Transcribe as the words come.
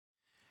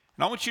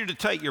And I want you to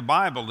take your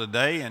Bible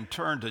today and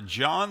turn to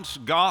John's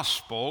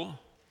Gospel,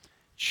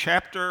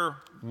 chapter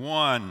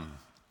 1.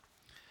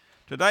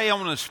 Today I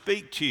want to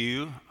speak to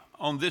you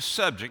on this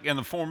subject in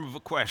the form of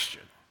a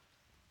question.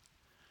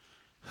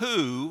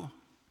 Who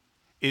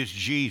is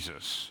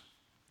Jesus?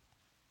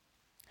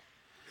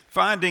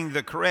 Finding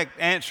the correct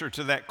answer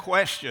to that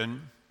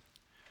question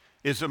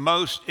is the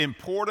most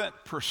important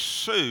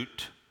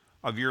pursuit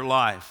of your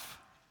life.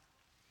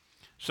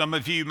 Some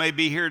of you may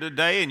be here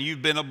today and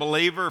you've been a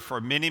believer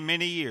for many,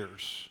 many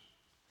years.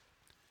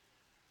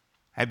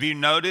 Have you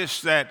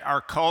noticed that our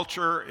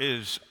culture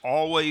is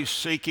always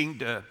seeking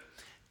to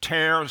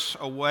tear us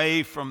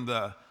away from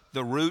the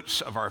roots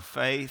of our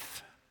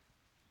faith?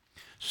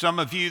 Some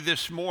of you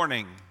this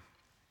morning,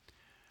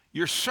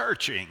 you're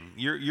searching,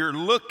 you're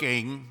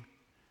looking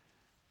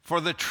for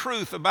the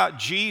truth about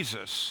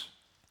Jesus.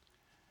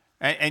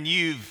 And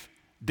you've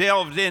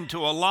delved into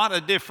a lot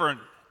of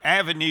different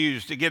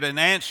avenues to get an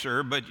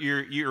answer, but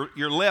you're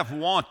left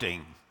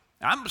wanting.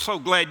 I'm so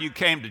glad you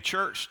came to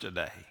church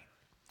today.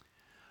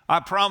 I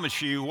promise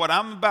you, what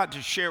I'm about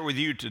to share with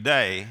you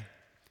today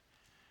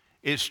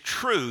is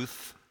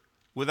truth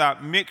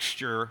without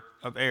mixture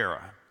of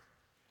error.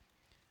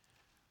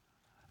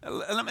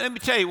 Let me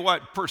tell you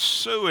what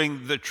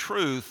pursuing the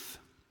truth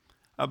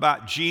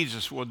about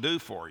Jesus will do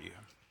for you.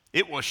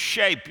 It will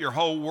shape your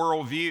whole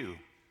worldview.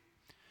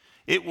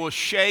 It will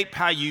shape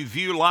how you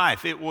view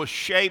life. It will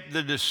shape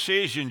the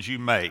decisions you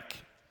make.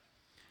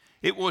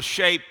 It will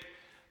shape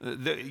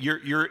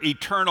your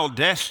eternal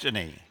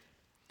destiny.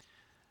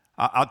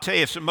 I'll tell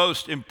you, it's the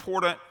most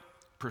important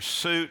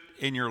pursuit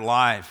in your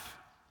life.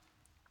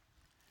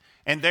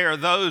 And there are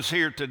those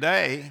here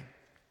today,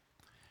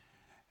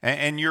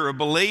 and you're a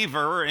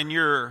believer, and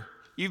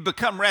you've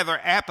become rather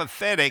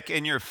apathetic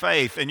in your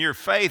faith, and your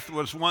faith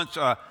was once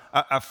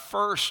a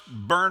first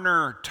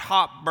burner,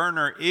 top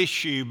burner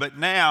issue, but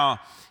now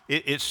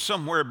it's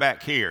somewhere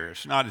back here.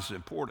 It's not as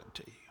important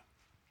to you.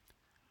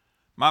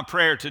 My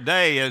prayer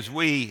today as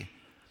we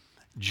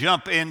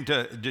jump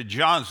into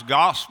John's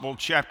Gospel,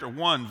 chapter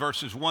 1,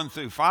 verses 1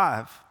 through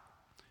 5,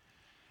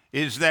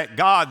 is that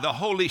God, the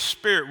Holy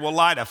Spirit, will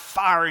light a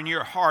fire in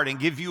your heart and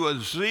give you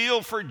a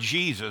zeal for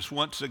Jesus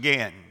once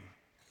again.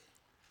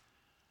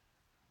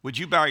 Would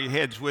you bow your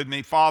heads with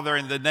me? Father,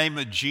 in the name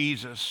of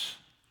Jesus,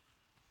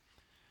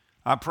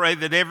 I pray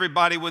that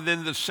everybody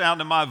within the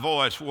sound of my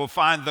voice will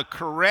find the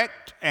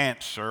correct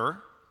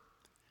answer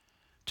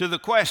to the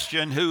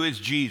question, who is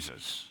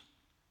Jesus?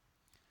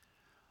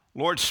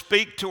 Lord,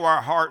 speak to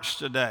our hearts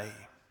today.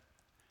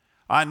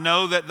 I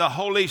know that the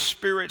Holy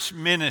Spirit's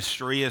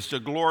ministry is to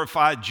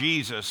glorify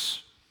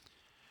Jesus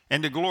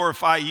and to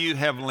glorify you,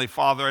 Heavenly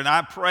Father. And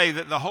I pray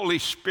that the Holy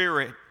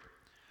Spirit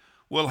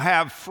will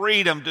have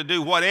freedom to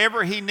do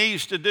whatever he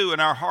needs to do in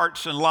our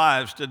hearts and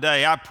lives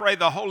today. I pray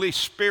the Holy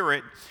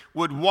Spirit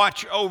would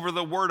watch over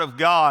the Word of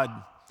God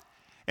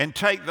and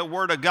take the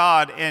Word of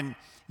God and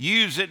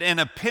use it in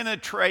a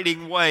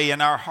penetrating way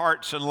in our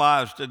hearts and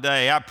lives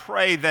today. I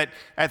pray that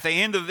at the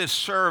end of this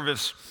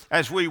service,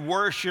 as we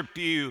worship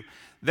you,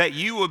 that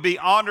you will be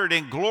honored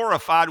and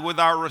glorified with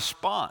our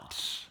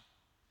response.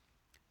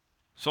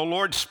 So,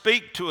 Lord,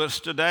 speak to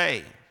us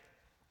today.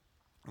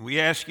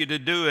 We ask you to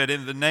do it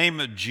in the name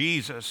of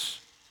Jesus.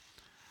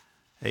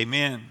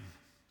 Amen.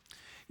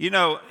 You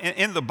know,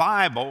 in the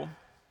Bible,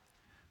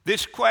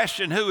 this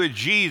question, who is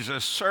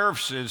Jesus,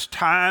 surfaces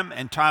time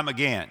and time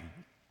again.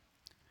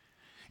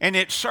 And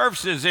it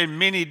surfaces in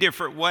many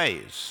different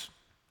ways.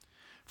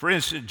 For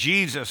instance,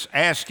 Jesus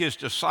asked his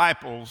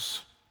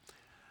disciples,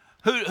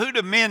 who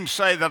do men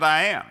say that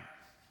I am?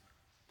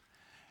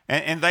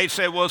 And they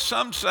say, well,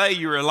 some say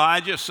you're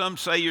Elijah, some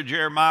say you're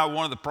Jeremiah,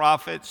 one of the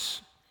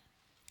prophets.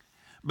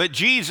 But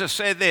Jesus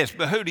said this,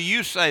 but who do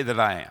you say that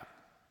I am?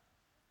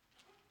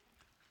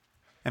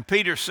 And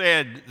Peter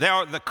said, thou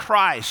art the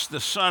Christ, the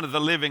Son of the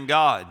living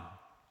God.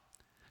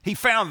 He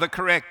found the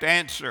correct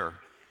answer.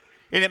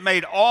 And it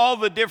made all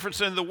the difference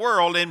in the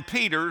world in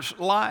Peter's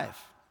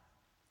life.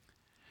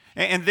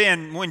 And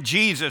then when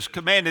Jesus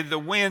commanded the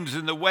winds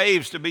and the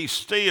waves to be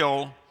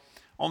still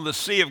on the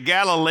Sea of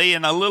Galilee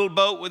in a little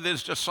boat with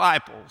his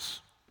disciples,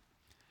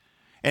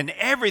 and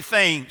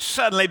everything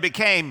suddenly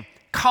became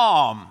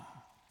calm,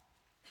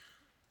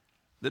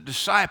 the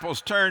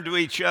disciples turned to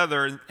each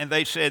other and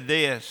they said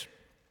this,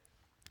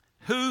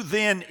 who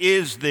then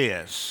is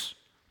this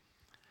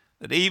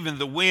that even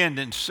the wind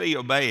and sea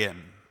obey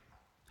him?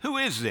 Who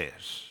is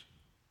this?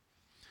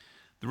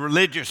 The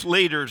religious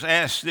leaders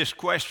asked this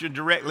question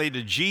directly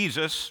to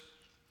Jesus.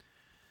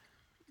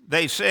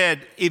 They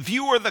said, if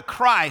you are the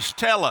Christ,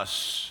 tell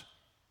us.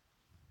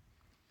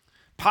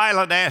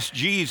 Pilate asked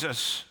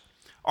Jesus,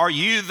 are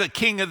you the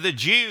King of the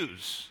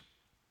Jews?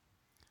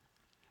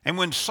 And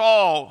when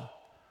Saul,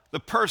 the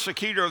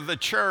persecutor of the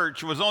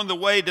church, was on the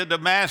way to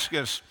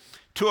Damascus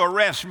to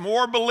arrest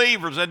more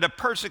believers and to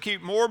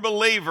persecute more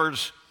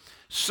believers,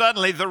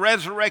 suddenly the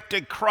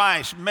resurrected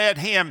Christ met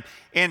him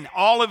in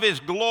all of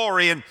his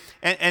glory,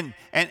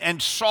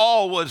 and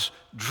Saul was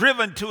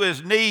driven to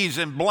his knees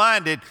and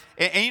blinded.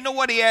 And you know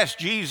what he asked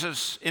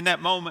Jesus in that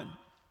moment?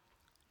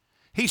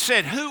 He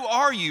said, "Who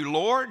are you,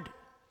 Lord?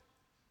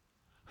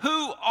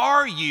 Who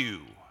are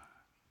you?"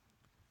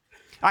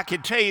 I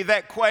can tell you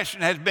that question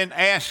has been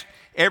asked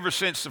ever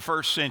since the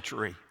first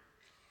century.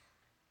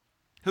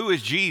 Who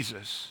is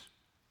Jesus?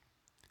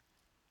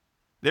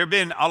 There have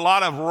been a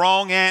lot of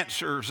wrong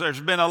answers.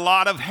 There's been a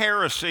lot of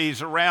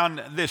heresies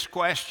around this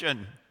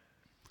question.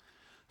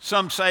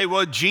 Some say,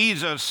 well,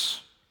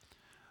 Jesus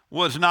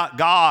was not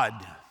God.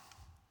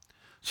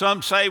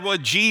 Some say, well,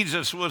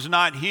 Jesus was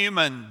not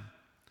human.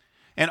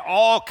 And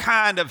all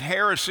kind of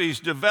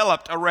heresies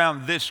developed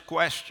around this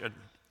question.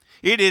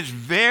 It is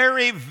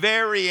very,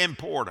 very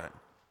important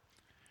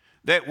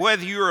that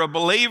whether you're a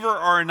believer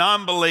or a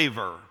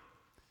non-believer,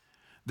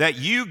 that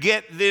you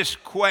get this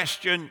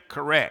question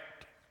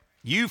correct.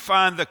 You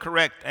find the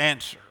correct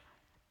answer.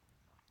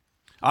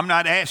 I'm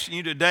not asking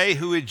you today,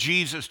 who is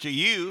Jesus to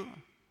you?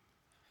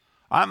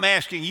 I'm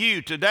asking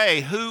you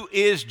today, who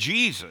is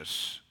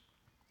Jesus?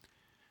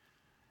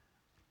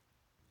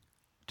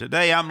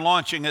 Today I'm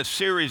launching a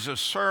series of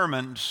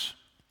sermons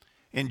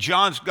in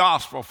John's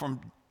Gospel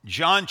from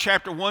John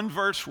chapter 1,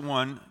 verse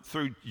 1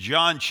 through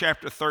John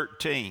chapter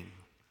 13.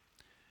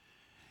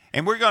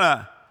 And we're going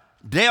to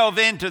delve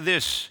into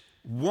this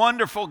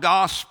wonderful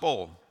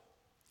gospel.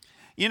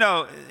 You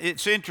know,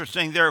 it's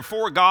interesting. There are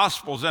 4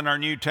 Gospels in our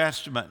New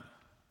Testament.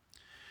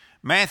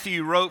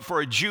 Matthew wrote for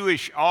a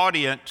Jewish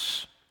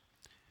audience,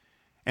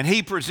 and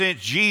he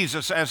presents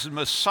Jesus as the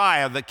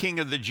Messiah, the King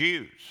of the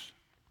Jews.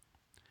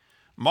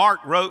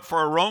 Mark wrote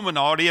for a Roman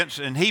audience,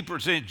 and he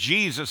presents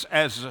Jesus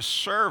as a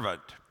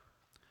servant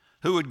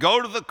who would go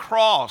to the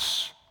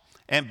cross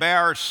and bear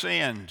our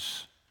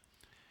sins.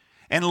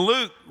 And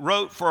Luke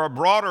wrote for a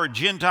broader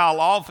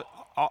Gentile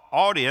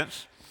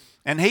audience,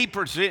 and he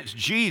presents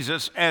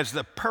Jesus as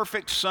the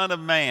perfect Son of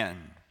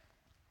Man.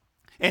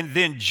 And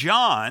then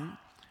John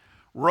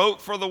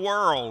wrote for the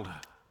world,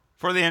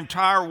 for the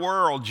entire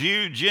world,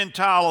 Jew,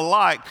 Gentile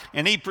alike,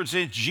 and he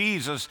presents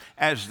Jesus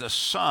as the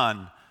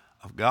Son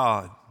of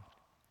God.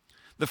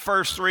 The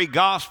first 3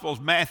 Gospels,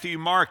 Matthew,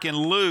 Mark, and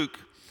Luke,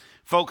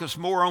 focus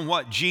more on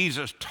what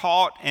Jesus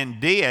taught and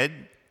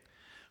did,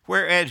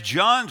 whereas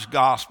John's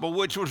Gospel,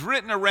 which was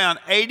written around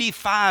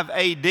 85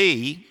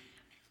 A.D.,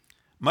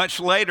 much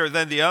later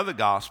than the other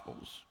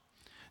Gospels.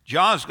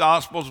 John's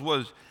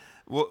Gospels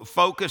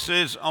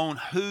focuses on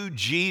who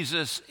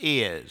Jesus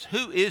is.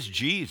 Who is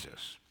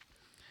Jesus?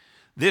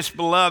 This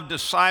beloved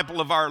disciple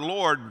of our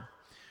Lord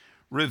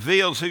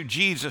reveals who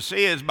Jesus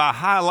is by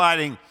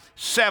highlighting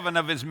 7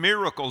 of his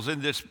miracles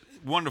in this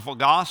wonderful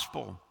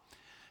gospel.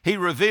 He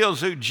reveals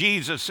who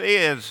Jesus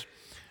is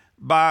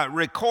by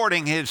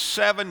recording his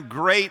 7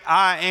 great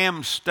I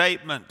am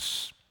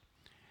statements.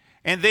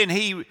 And then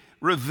he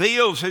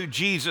reveals who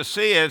Jesus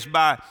is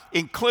by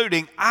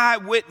including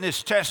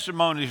eyewitness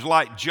testimonies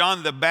like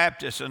John the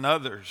Baptist and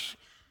others.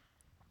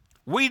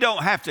 We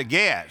don't have to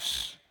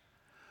guess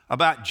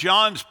about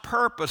John's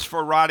purpose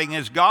for writing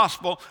his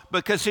gospel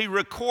because he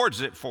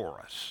records it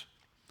for us.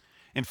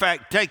 In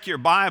fact, take your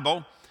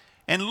Bible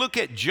and look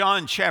at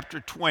John chapter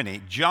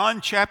 20.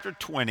 John chapter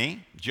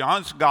 20,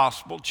 John's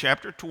gospel,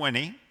 chapter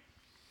 20.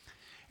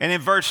 And in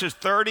verses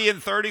 30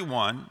 and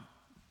 31,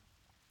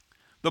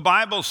 the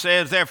Bible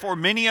says, "Therefore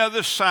many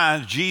other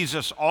signs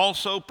Jesus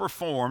also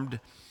performed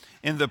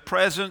in the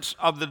presence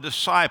of the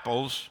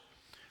disciples,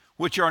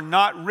 which are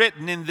not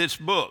written in this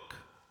book."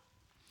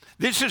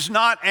 This is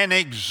not an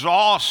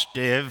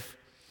exhaustive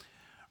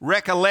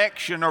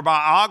recollection or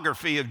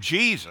biography of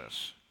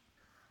Jesus.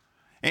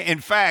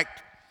 In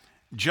fact,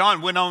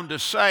 John went on to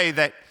say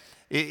that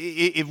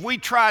if we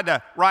tried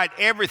to write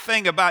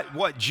everything about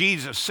what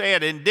Jesus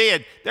said and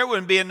did, there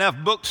wouldn't be enough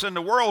books in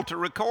the world to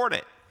record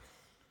it.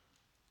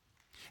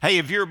 Hey,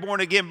 if you're a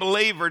born-again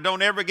believer,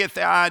 don't ever get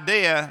the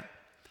idea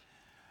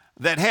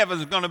that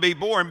heaven's going to be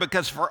boring,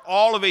 because for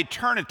all of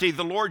eternity,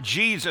 the Lord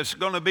Jesus is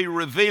going to be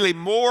revealing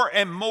more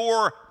and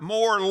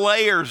more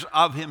layers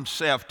of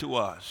himself to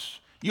us.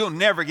 You'll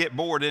never get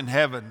bored in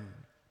heaven.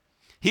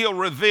 He'll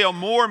reveal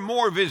more and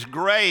more of his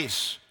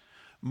grace,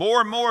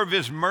 more and more of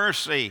his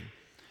mercy,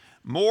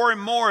 more and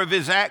more of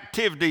his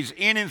activities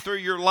in and through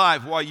your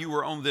life while you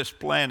were on this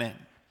planet.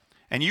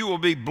 And you will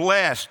be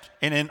blessed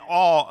and in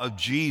awe of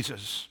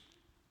Jesus.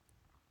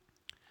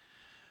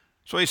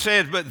 So he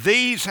says, "But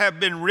these have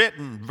been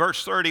written,"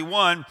 verse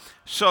 31,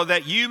 "so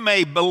that you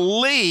may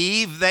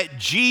believe that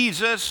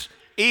Jesus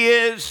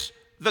is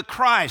the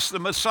Christ, the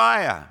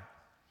Messiah,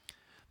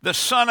 the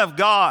Son of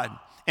God,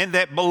 and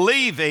that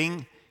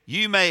believing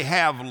you may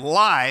have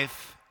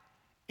life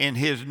in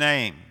his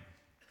name."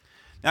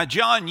 Now,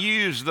 John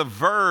used the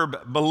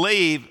verb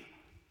believe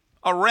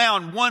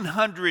around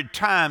 100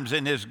 times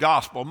in his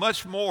gospel,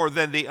 much more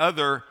than the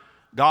other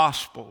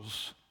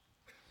gospels.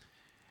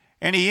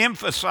 And he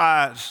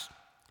emphasized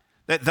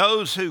that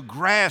those who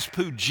grasp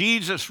who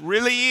Jesus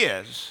really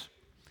is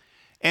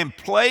and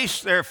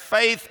place their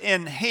faith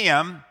in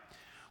him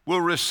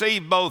will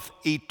receive both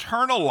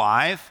eternal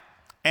life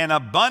and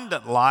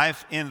abundant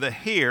life in the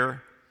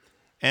here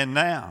and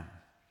now.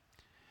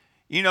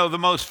 You know, the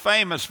most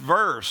famous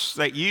verse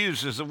that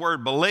uses the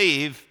word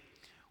believe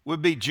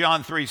would be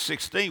John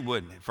 3:16,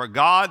 wouldn't it? For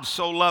God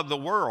so loved the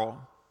world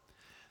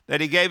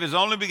that he gave his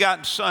only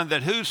begotten Son,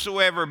 that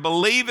whosoever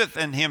believeth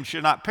in him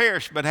should not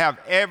perish, but have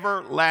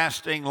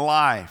everlasting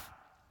life.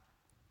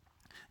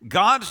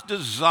 God's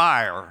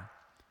desire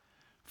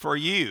for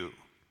you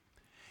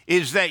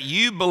is that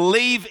you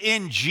believe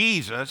in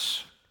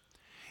Jesus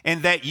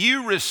and that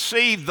you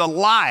receive the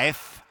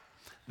life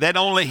that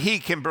only he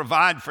can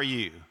provide for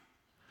you.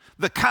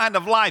 The kind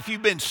of life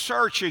you've been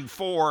searching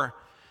for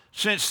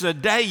since the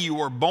day you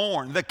were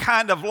born. The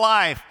kind of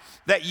life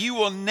that you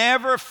will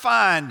never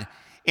find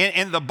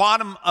in the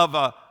bottom of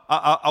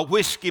a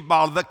whiskey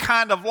bottle. The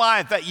kind of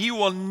life that you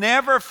will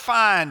never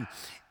find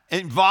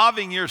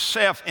involving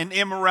yourself in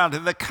immorality.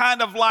 The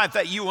kind of life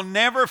that you will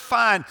never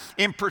find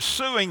in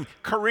pursuing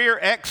career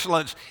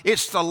excellence.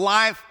 It's the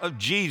life of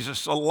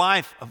Jesus, the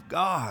life of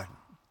God.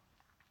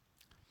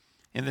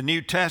 In the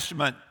New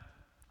Testament,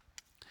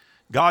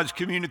 God's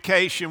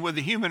communication with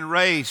the human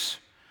race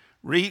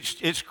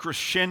reached its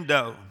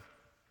crescendo.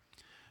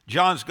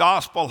 John's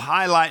gospel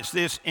highlights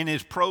this in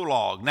his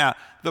prologue. Now,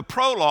 the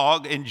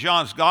prologue in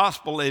John's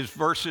gospel is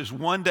verses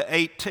 1 to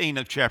 18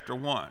 of chapter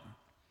 1.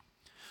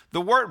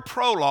 The word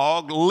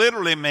prologue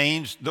literally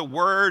means the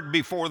word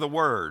before the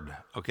word,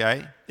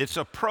 okay? It's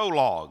a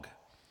prologue.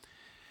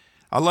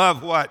 I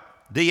love what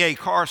D.A.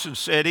 Carson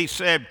said. He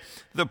said,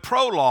 the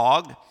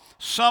prologue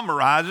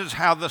summarizes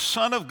how the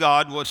Son of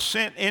God was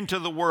sent into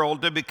the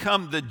world to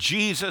become the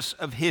Jesus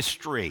of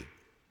history,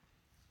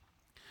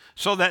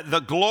 so that the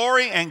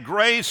glory and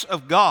grace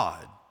of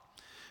God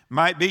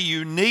might be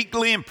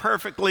uniquely and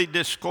perfectly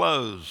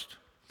disclosed.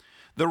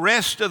 The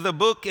rest of the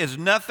book is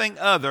nothing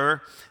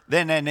other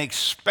than an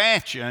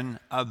expansion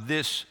of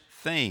this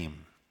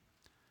theme.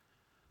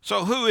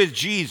 So who is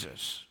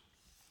Jesus?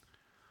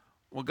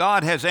 Well,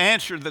 God has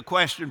answered the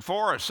question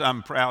for us,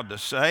 I'm proud to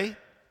say.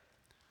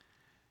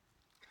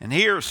 And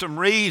here are some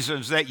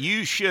reasons that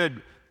you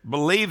should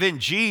believe in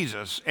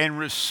Jesus and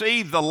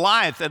receive the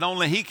life that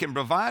only he can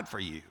provide for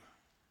you.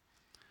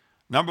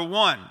 Number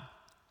one,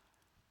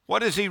 what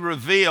does he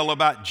reveal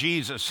about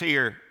Jesus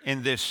here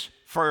in this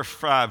first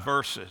 5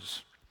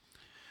 verses?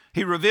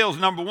 He reveals,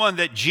 number one,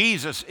 that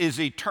Jesus is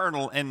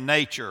eternal in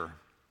nature.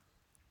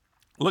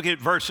 Look at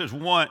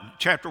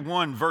chapter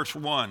 1, verse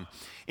 1.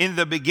 In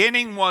the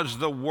beginning was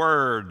the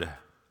Word.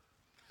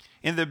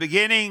 In the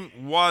beginning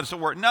was the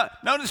Word.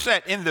 Notice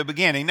that in the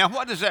beginning. Now,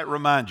 what does that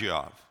remind you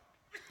of?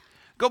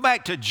 Go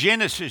back to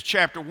Genesis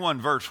chapter 1,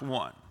 verse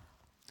 1.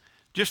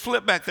 Just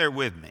flip back there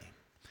with me.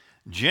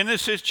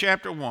 Genesis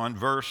chapter 1,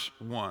 verse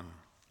 1.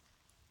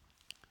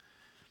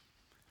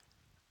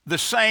 The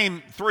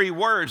same 3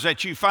 words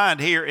that you find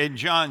here in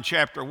John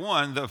chapter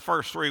 1, the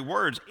first 3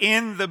 words.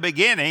 In the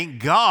beginning,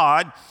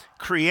 God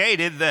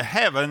created the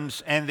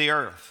heavens and the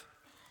earth.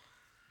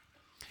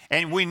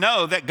 And we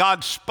know that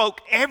God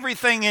spoke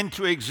everything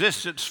into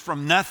existence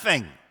from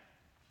nothing.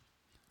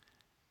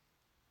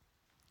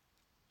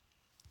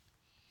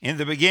 In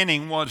the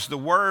beginning was the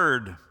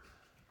Word.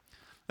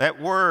 That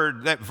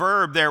word, that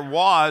verb there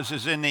was,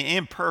 is in the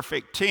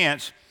imperfect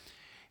tense,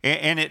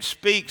 and it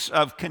speaks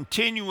of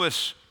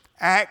continuous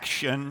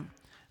action,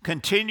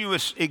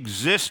 continuous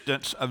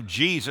existence of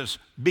Jesus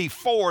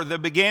before the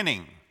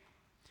beginning.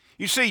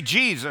 You see,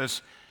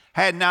 Jesus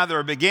had neither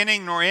a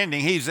beginning nor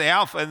ending. He's the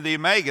Alpha and the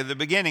Omega, the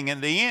beginning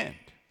and the end.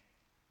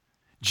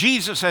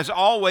 Jesus has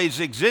always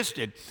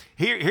existed.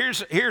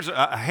 Here's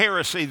a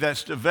heresy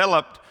that's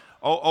developed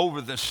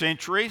over the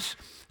centuries.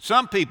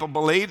 Some people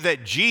believe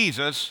that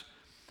Jesus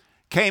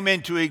came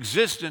into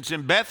existence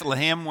in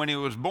Bethlehem when he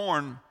was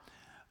born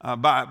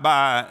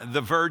by the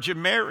Virgin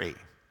Mary.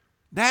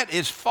 That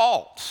is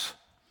false.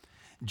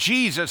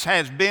 Jesus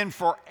has been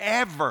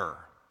forever.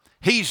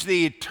 He's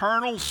the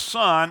eternal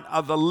Son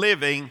of the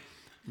living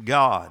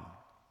God.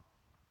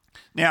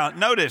 Now,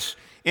 notice,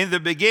 in the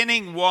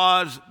beginning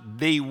was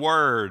the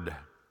Word.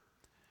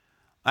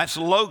 That's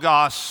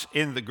logos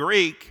in the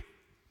Greek.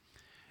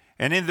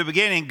 And in the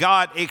beginning,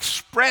 God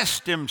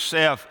expressed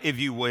himself, if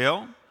you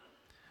will.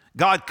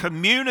 God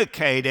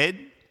communicated,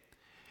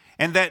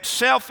 and that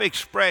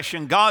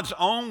self-expression, God's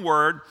own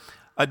word,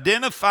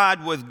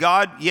 identified with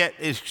God yet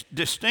is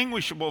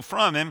distinguishable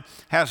from him,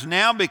 has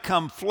now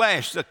become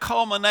flesh, the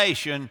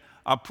culmination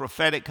of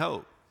prophetic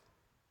hope.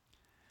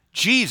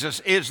 Jesus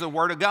is the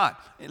Word of God.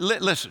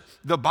 Listen,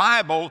 the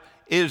Bible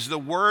is the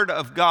Word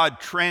of God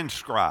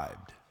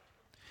transcribed.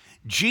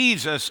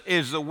 Jesus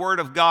is the Word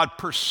of God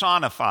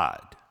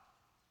personified.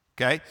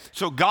 Okay?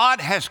 So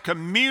God has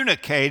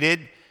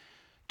communicated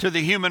to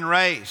the human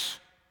race.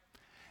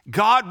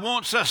 God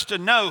wants us to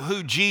know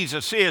who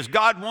Jesus is.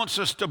 God wants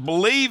us to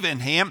believe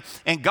in him,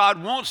 and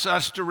God wants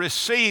us to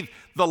receive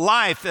the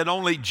life that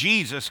only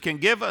Jesus can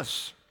give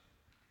us.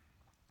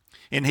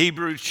 In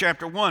Hebrews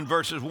chapter 1,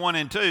 verses 1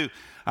 and 2,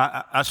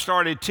 I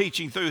started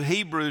teaching through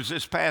Hebrews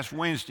this past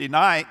Wednesday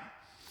night,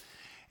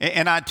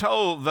 and I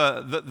told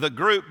the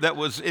group that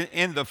was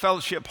in the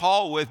fellowship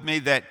hall with me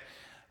that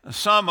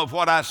some of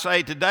what I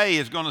say today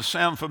is going to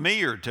sound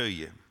familiar to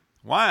you.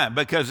 Why?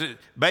 Because it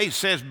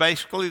says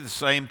basically the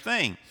same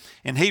thing.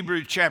 In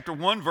Hebrews chapter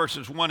 1,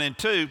 verses 1 and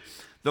 2,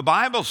 The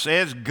Bible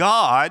says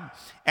God,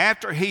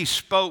 after he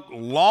spoke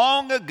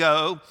long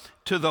ago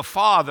to the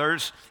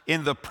fathers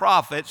in the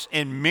prophets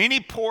in many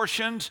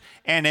portions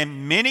and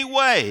in many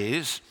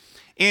ways,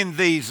 in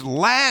these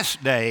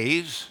last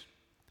days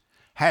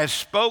has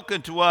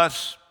spoken to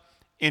us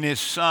in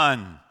his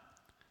Son,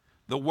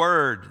 the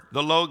Word,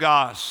 the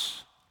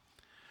Logos,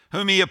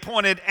 whom he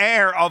appointed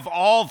heir of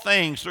all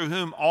things, through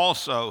whom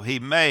also he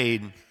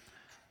made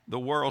the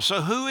world.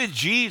 So who is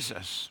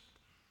Jesus?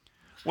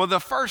 Well, the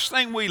first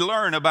thing we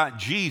learn about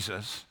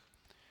Jesus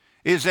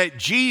is that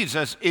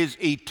Jesus is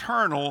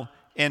eternal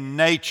in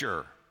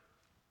nature.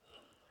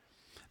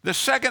 The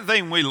second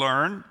thing we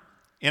learn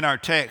in our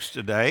text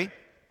today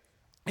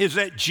is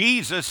that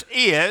Jesus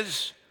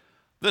is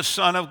the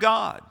Son of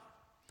God.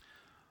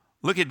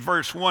 Look at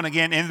verse 1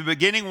 again. In the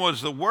beginning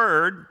was the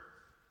Word,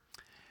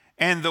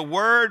 and the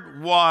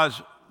Word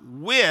was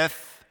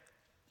with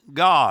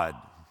God.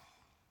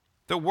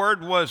 The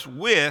Word was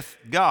with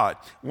God.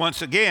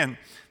 Once again,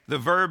 the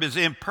verb is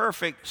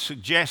imperfect,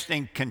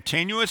 suggesting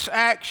continuous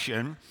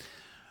action.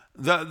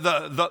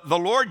 The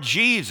Lord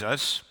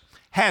Jesus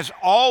has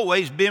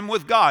always been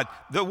with God.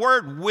 The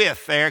word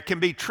with there can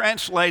be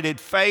translated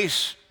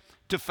face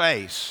to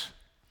face.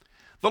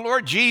 The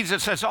Lord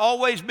Jesus has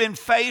always been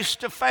face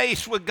to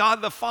face with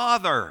God the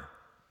Father.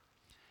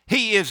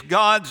 He is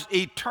God's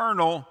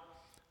eternal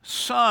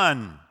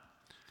Son.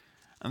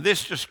 And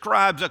this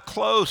describes a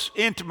close,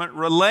 intimate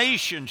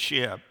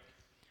relationship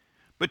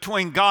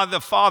between God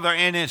the Father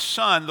and his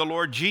Son, the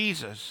Lord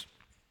Jesus.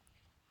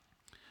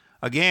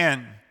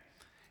 Again,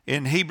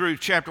 in Hebrews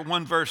chapter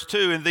 1, verse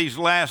 2, in these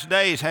last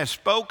days has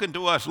spoken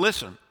to us,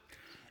 listen,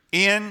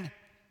 in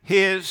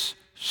his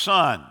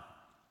Son.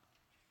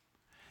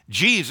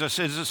 Jesus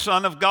is the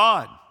Son of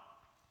God,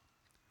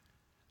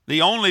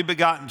 the only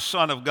begotten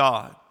Son of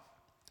God.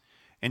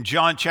 In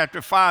John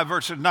chapter 5,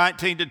 verses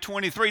 19 to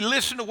 23,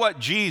 listen to what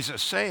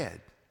Jesus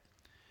said.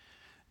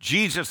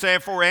 Jesus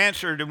therefore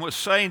answered and was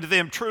saying to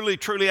them, truly,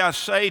 truly, I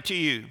say to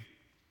you,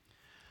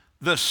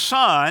 the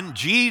Son,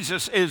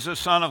 Jesus is the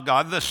Son of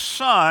God, the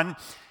Son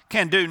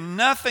can do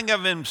nothing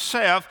of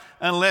himself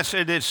unless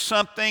it is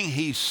something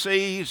he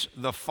sees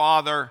the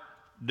Father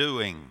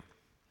doing.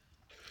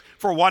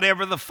 For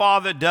whatever the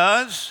Father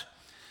does,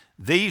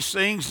 these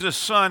things the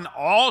Son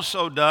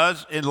also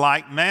does in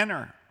like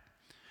manner.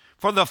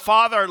 For the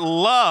Father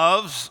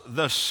loves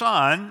the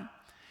Son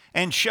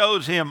and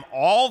shows him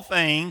all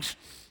things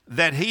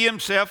that he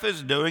himself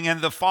is doing,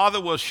 and the Father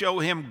will show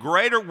him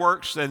greater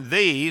works than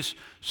these,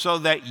 so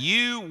that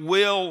you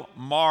will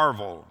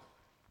marvel.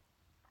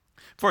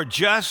 For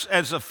just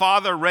as the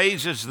Father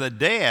raises the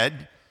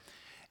dead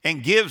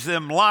and gives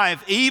them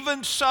life,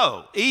 even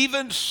so,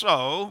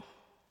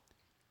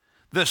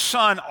 the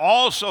Son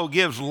also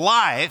gives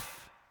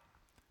life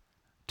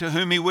to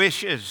whom he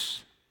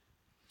wishes.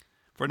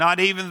 For not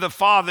even the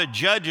Father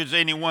judges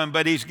anyone,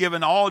 but he's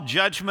given all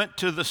judgment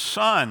to the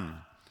Son,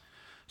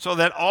 so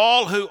that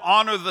all who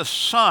honor the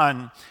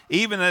Son,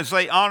 even as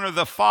they honor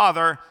the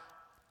Father,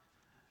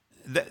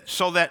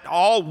 so that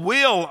all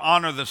will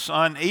honor the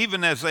Son,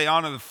 even as they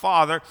honor the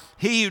Father.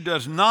 He who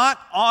does not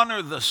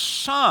honor the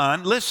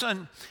Son,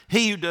 listen,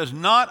 he who does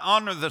not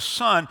honor the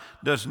Son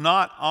does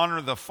not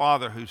honor the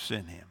Father who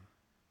sent him.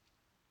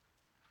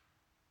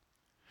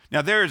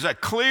 Now there is a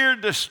clear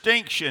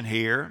distinction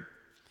here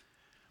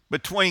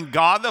between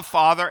God the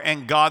Father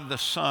and God the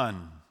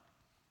Son.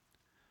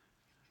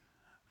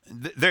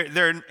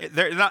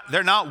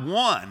 They're not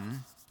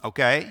one,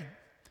 okay?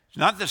 It's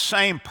not the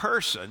same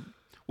person.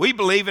 We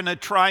believe in a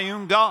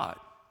triune God.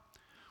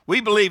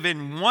 We believe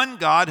in one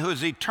God who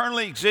has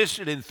eternally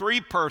existed in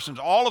three persons,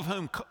 all of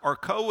whom are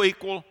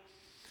co-equal: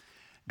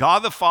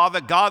 God the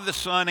Father, God the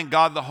Son, and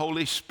God the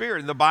Holy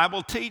Spirit. The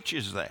Bible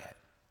teaches that.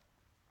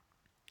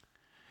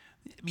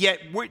 Yet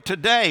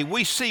today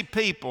we see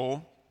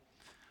people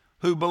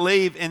who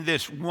believe in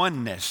this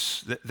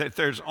oneness, that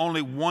there's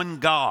only one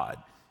God,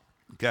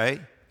 okay?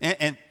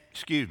 And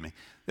excuse me,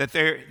 that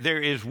there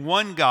is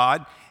one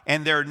God,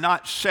 and they're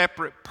not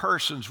separate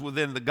persons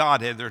within the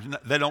Godhead.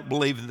 They don't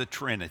believe in the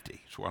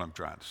Trinity, is what I'm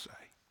trying to say.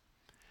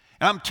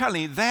 And I'm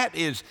telling you, that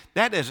is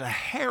a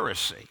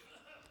heresy.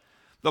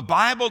 The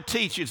Bible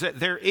teaches that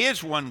there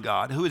is one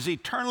God who has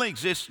eternally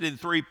existed in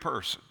three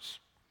persons.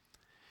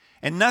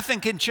 And nothing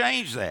can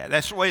change that.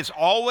 That's the way it's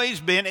always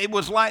been. It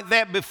was like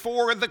that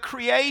before the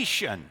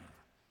creation.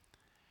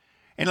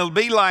 And it'll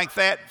be like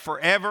that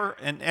forever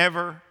and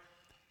ever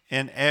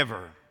and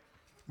ever.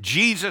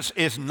 Jesus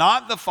is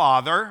not the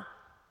Father,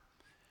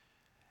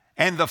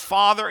 and the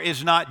Father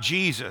is not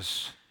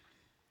Jesus,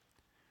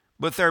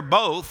 but they're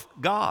both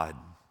God.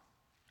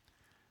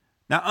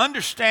 Now,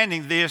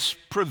 understanding this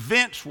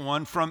prevents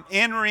one from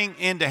entering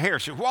into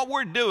heresy. What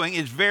we're doing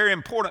is very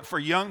important for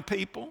young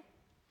people.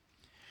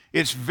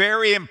 It's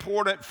very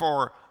important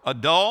for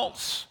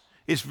adults.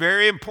 It's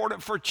very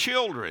important for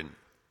children.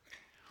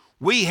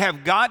 We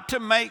have got to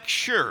make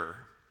sure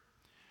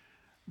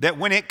that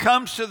when it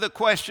comes to the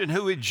question,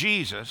 who is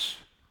Jesus,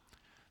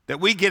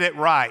 that we get it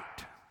right.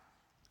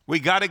 We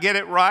got to get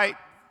it right.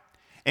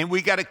 And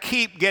we got to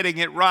keep getting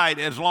it right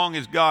as long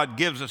as God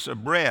gives us a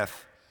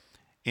breath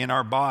in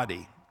our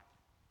body.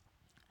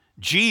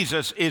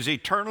 Jesus is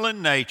eternal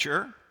in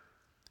nature.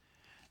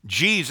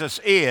 Jesus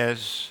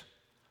is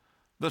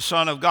the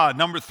Son of God.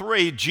 Number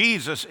 3,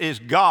 Jesus is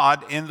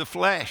God in the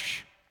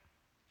flesh.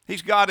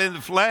 He's God in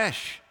the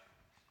flesh.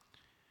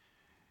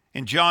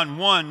 In John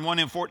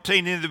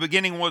 1:1-14, in the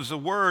beginning was the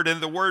Word,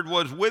 and the Word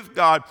was with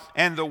God,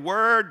 and the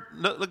Word,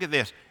 look at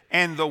this,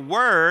 and the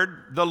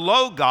Word, the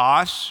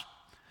Logos,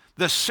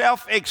 the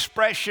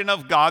self-expression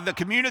of God, the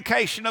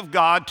communication of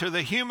God to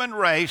the human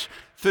race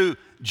through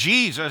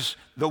Jesus,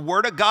 the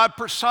Word of God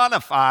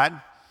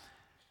personified.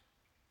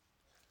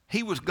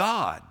 He was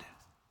God.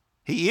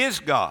 He is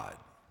God.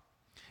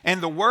 And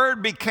the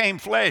Word became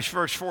flesh,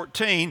 verse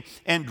 14,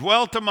 and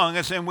dwelt among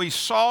us, and we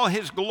saw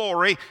His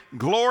glory,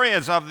 glory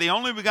as of the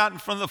only begotten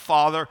from the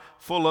Father,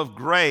 full of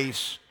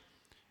grace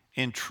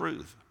and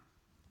truth.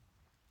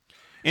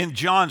 In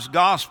John's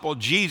Gospel,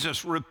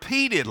 Jesus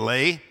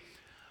repeatedly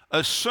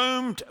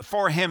assumed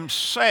for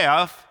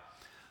Himself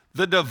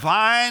the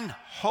divine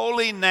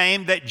holy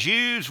name that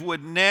Jews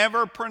would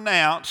never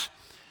pronounce,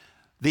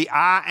 the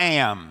I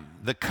Am,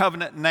 the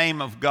covenant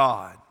name of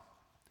God.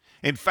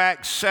 In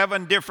fact,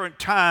 7 different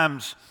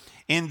times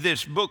in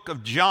this book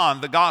of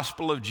John, the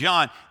Gospel of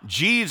John,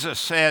 Jesus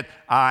said,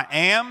 I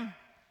am.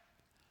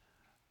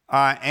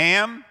 I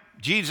am.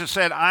 Jesus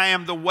said, I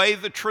am the way,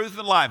 the truth,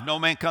 and life. No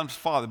man comes to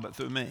the Father but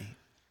through me.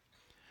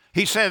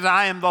 He says,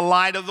 I am the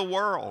light of the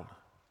world.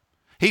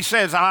 He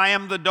says, I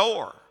am the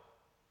door.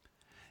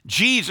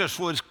 Jesus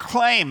was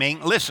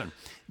claiming, listen,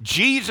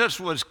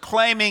 Jesus was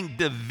claiming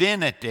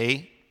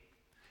divinity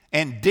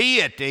and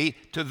deity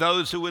to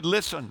those who would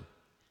listen.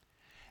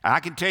 I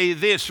can tell you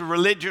this, the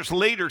religious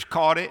leaders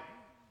caught it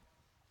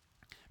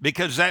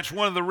because that's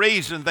one of the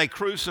reasons they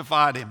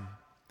crucified Him,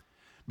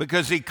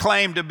 because He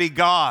claimed to be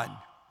God,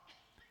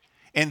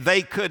 and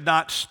they could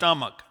not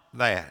stomach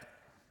that.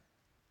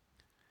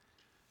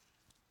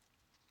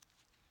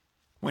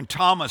 When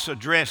Thomas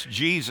addressed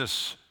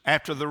Jesus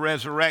after the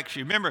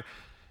resurrection, remember,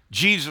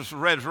 Jesus was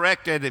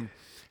resurrected and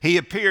He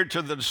appeared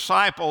to the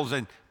disciples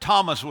and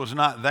Thomas was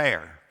not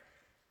there.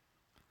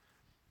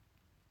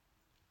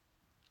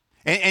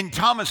 And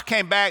Thomas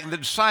came back and the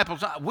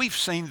disciples, we've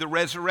seen the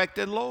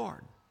resurrected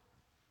Lord.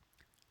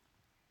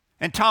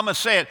 And Thomas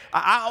said,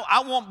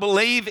 I won't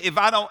believe if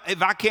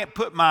I can't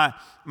put my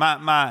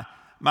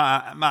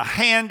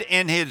hand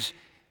in His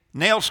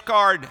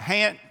nail-scarred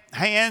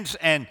hands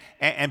and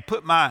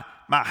put my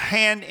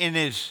hand in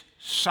His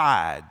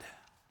side.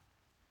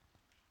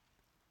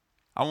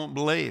 I won't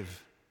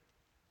believe.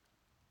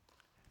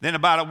 Then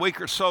about a week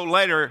or so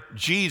later,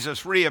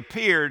 Jesus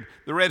reappeared.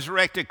 The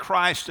resurrected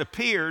Christ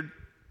appeared.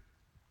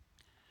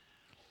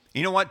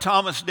 You know what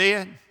Thomas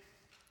did?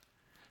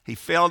 He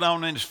fell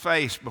down on his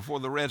face before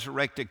the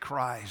resurrected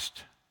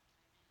Christ.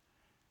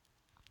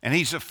 And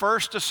he's the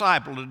first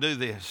disciple to do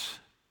this.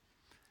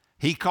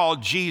 He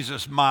called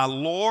Jesus my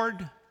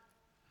Lord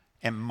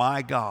and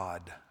my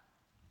God.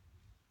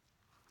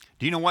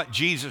 Do you know what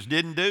Jesus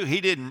didn't do? He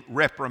didn't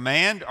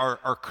reprimand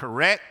or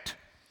correct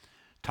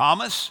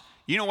Thomas.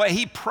 You know what?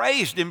 He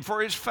praised him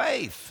for his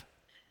faith.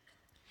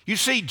 You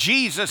see,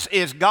 Jesus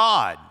is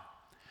God.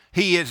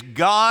 He is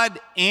God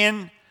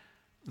in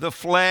the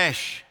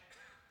flesh.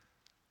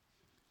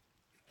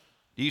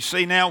 Do you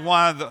see now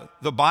why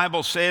the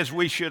Bible says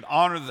we should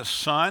honor the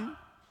Son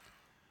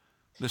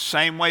the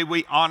same way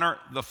we honor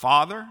the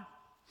Father?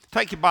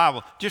 Take your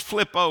Bible, just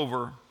flip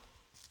over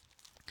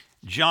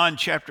John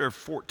chapter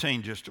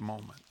 14 just a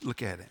moment.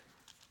 Look at it.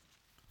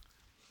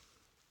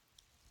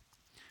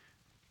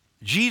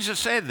 Jesus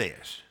said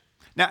this.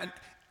 Now,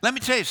 let me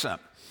tell you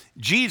something.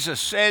 Jesus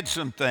said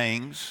some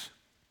things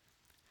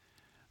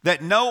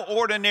that no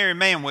ordinary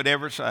man would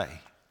ever say.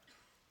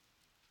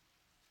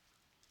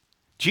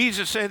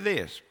 Jesus said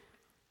this,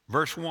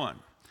 verse 1,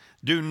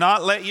 do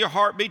not let your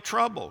heart be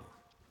troubled.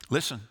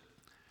 Listen,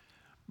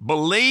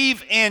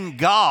 believe in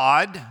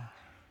God,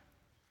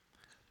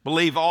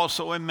 believe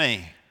also in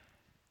me.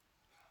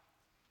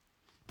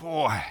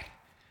 Boy,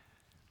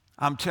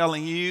 I'm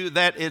telling you,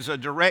 that is a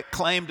direct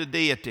claim to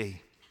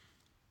deity.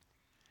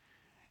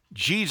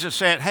 Jesus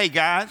said, hey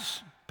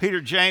guys,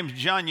 Peter, James,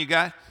 John, you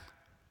guys,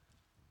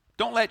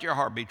 don't let your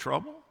heart be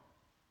troubled.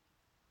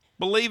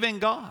 Believe in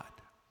God.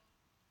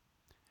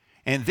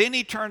 And then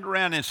He turned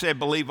around and said,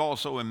 believe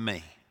also in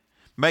me,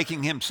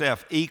 making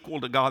Himself equal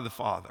to God the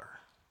Father.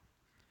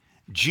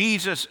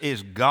 Jesus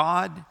is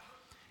God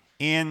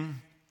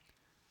in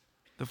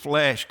the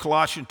flesh.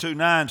 Colossians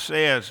 2:9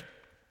 says,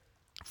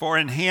 for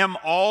in Him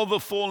all the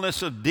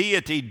fullness of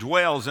deity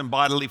dwells in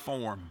bodily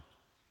form.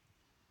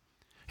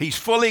 He's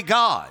fully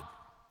God,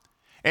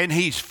 and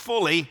He's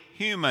fully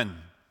human.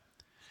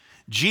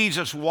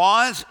 Jesus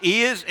was,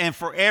 is, and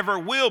forever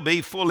will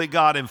be fully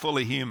God and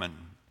fully human.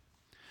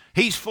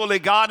 He's fully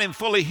God and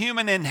fully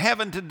human in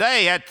heaven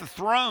today at the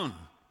throne.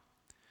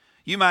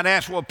 You might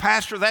ask, well,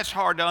 Pastor, that's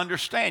hard to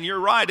understand. You're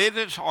right, it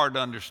is hard to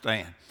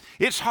understand.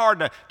 It's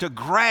hard to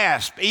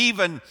grasp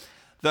even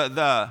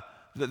the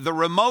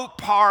remote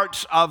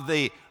parts of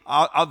the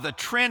of the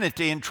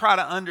Trinity and try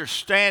to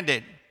understand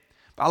it.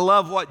 I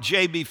love what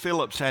J.B.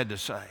 Phillips had to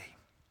say.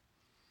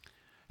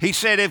 He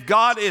said, if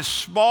God is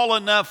small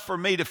enough for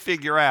me to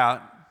figure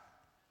out,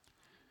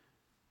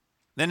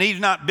 then he's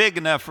not big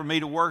enough for me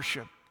to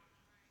worship.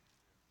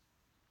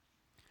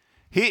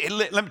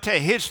 Let me tell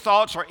you, his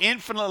thoughts are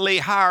infinitely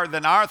higher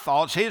than our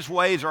thoughts. His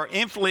ways are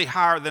infinitely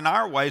higher than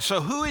our ways.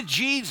 So who is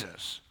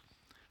Jesus?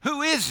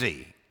 Who is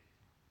he?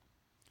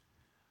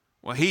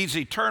 Well, he's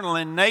eternal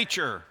in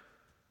nature.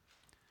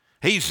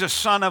 He's the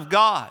Son of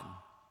God.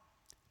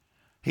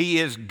 He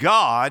is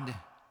God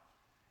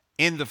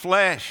in the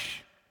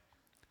flesh.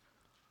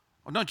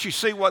 Well, don't you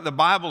see what the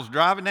Bible's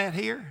driving at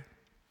here?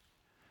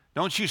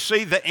 Don't you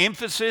see the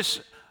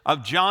emphasis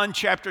of John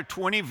chapter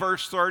 20,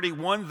 verse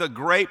 31, the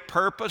great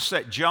purpose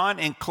that John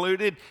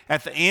included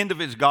at the end of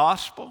his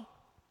gospel?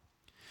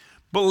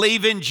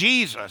 Believe in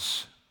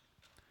Jesus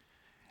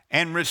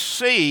and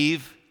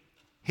receive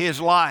his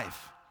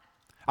life.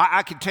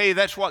 I can tell you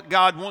that's what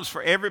God wants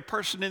for every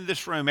person in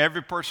this room,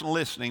 every person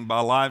listening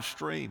by live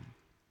stream.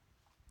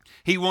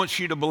 He wants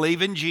you to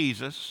believe in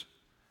Jesus,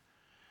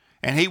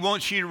 and he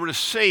wants you to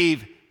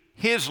receive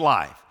his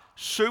life,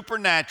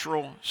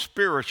 supernatural,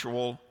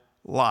 spiritual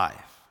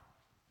life.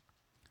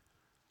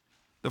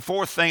 The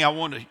fourth thing I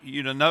want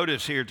you to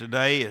notice here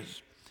today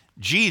is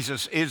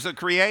Jesus is the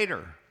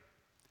creator.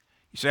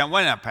 You say,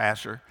 wait a minute,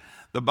 Pastor.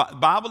 The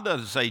Bible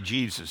doesn't say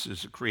Jesus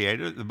is the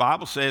creator. The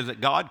Bible says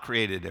that God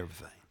created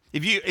everything.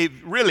 If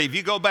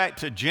you go back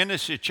to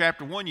Genesis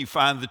chapter 1, you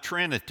find the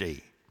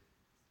Trinity.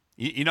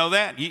 You know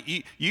that?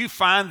 You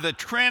find the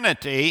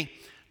Trinity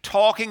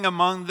talking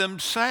among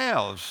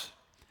themselves.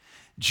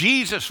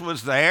 Jesus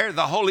was there,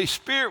 the Holy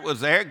Spirit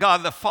was there,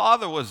 God the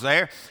Father was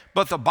there,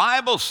 but the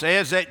Bible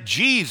says that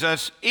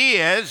Jesus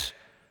is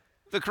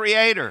the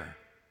creator.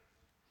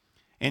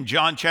 In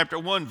John chapter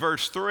 1,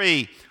 verse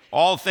 3,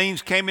 all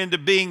things came into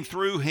being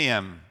through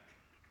him,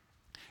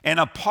 and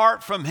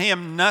apart from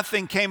him,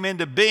 nothing came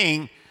into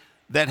being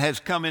that has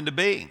come into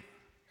being.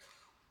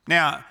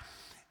 Now,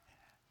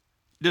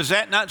 does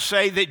that not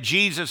say that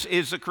Jesus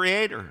is the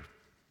creator?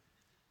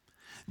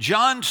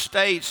 John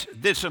states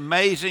this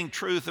amazing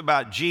truth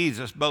about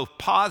Jesus, both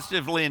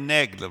positively and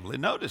negatively.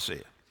 Notice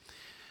it.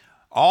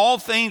 All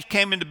things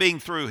came into being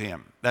through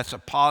him. That's a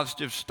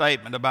positive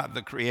statement about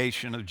the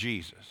creation of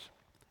Jesus.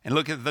 And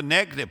look at the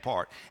negative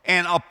part.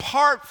 And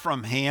apart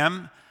from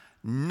him,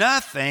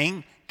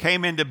 nothing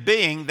came into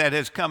being that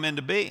has come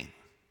into being.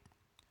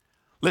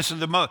 Listen,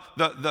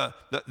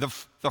 the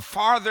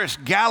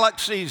farthest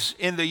galaxies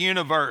in the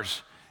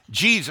universe,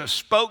 Jesus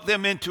spoke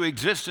them into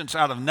existence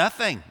out of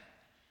nothing.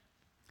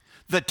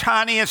 The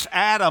tiniest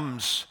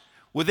atoms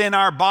within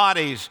our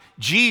bodies,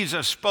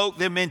 Jesus spoke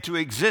them into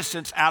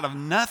existence out of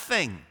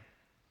nothing.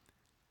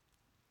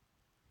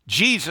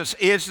 Jesus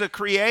is the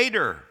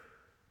creator.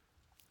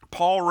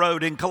 Paul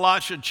wrote in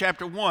Colossians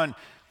chapter 1,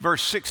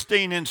 verse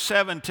 16 and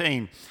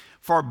 17,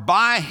 for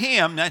by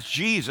him, that's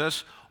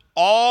Jesus,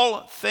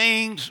 all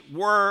things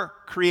were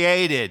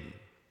created,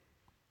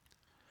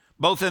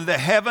 both in the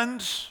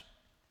heavens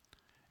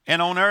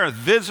and on earth,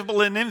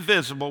 visible and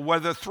invisible,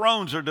 whether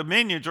thrones or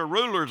dominions or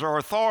rulers or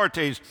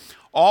authorities.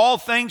 All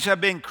things have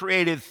been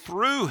created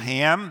through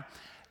him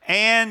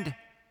and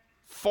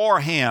for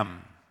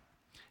him.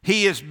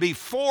 He is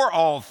before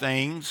all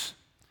things,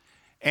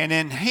 and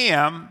in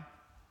him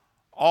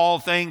all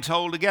things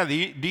hold together.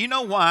 Do you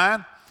know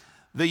why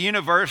the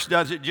universe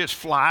doesn't just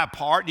fly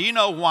apart? Do you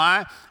know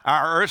why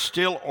our earth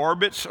still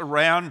orbits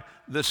around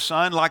the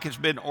sun like it's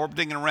been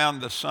orbiting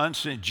around the sun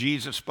since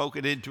Jesus spoke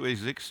it into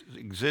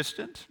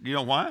existence? Do you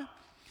know why?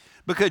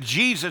 Because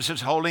Jesus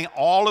is holding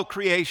all of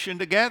creation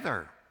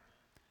together.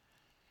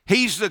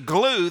 He's the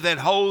glue that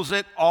holds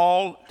it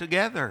all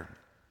together.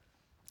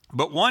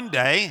 But one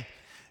day,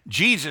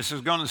 Jesus is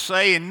going to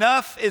say,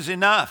 enough is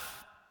enough.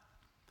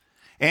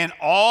 And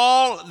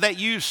all that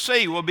you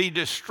see will be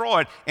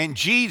destroyed. And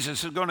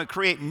Jesus is going to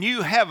create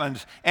new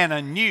heavens and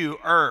a new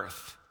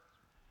earth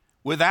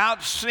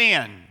without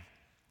sin,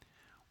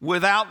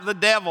 without the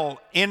devil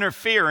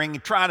interfering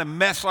and trying to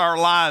mess our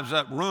lives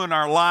up, ruin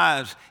our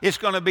lives. It's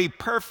going to be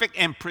perfect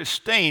and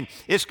pristine.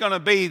 It's going to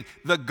be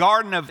the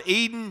Garden of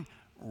Eden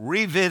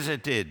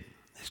revisited.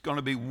 It's going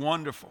to be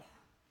wonderful.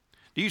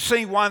 Do you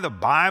see why the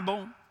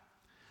Bible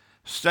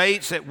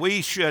states that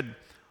we should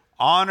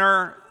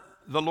honor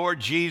the Lord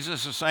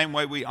Jesus the same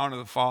way we honor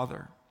the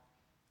Father?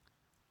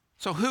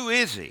 So who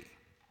is he?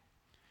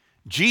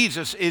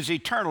 Jesus is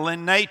eternal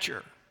in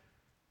nature.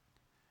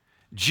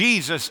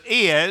 Jesus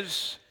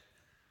is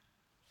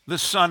the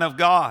Son of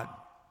God.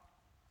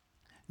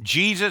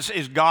 Jesus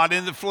is God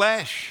in the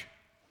flesh.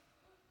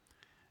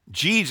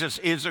 Jesus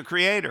is the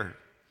creator.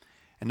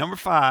 And number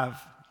 5,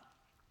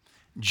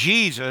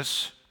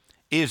 Jesus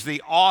is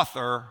the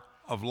author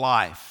of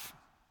life.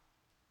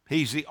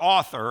 He's the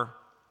author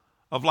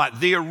of life,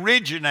 the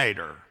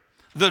originator,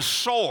 the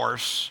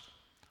source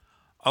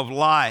of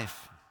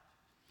life.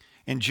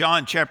 In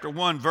John chapter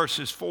 1,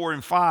 verses 4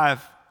 and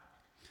 5,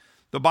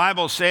 the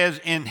Bible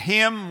says, in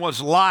him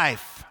was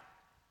life.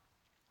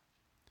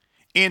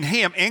 In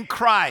him, in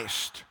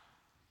Christ,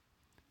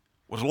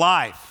 was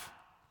life.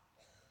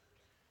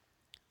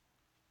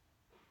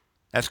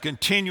 That's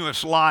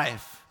continuous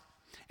life.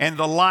 And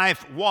the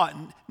life, what?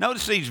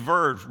 Notice these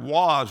verbs,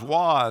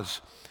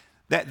 was.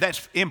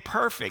 That's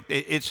imperfect.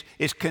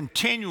 It's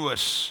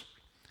continuous.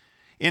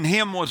 In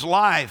him was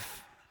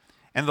life,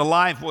 and the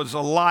life was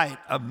the light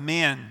of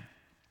men.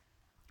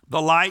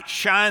 The light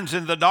shines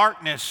in the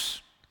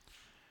darkness,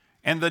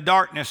 and the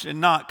darkness did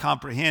not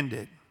comprehend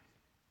it.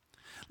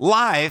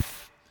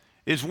 Life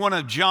is one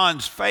of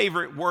John's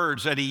favorite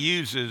words that he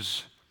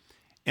uses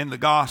in the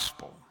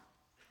gospel.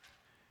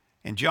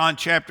 In John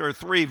chapter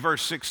 3,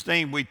 verse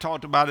 16, we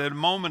talked about it a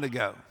moment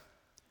ago.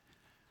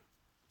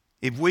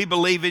 If we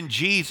believe in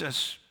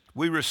Jesus,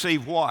 we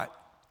receive what?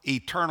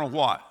 Eternal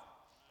what?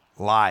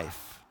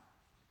 Life.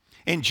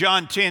 In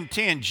John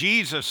 10:10,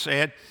 Jesus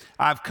said,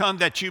 I've come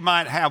that you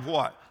might have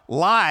what?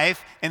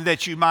 Life, and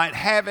that you might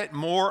have it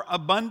more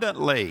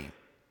abundantly.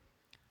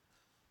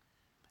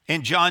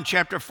 In John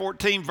chapter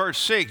 14, verse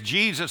 6,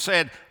 Jesus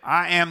said,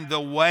 I am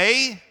the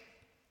way,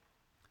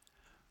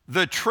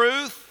 the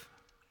truth,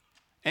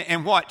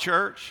 and what,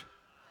 church?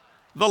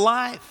 The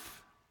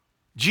life.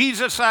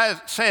 Jesus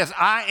says,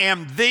 I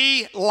am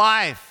the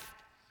life.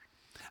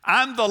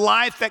 I'm the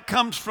life that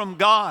comes from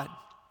God.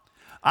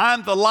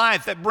 I'm the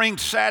life that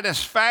brings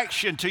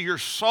satisfaction to your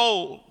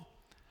soul.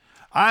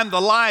 I'm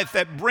the life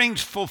that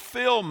brings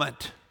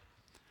fulfillment.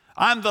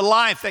 I'm the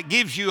life that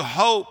gives you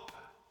hope.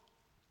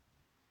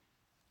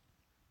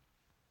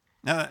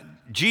 Now,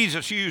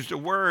 Jesus used a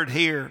word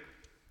here,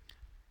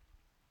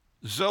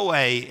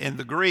 Zoe in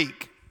the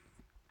Greek.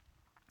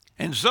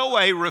 And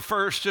Zoe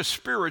refers to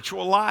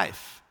spiritual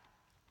life.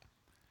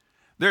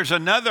 There's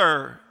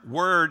another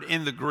word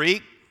in the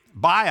Greek,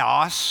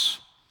 bios,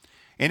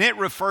 and it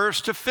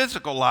refers to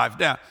physical life.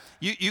 Now,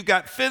 you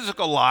got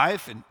physical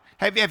life, and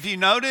have you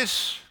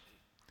noticed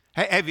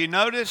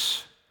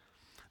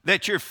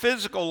that your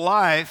physical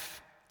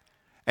life,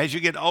 as you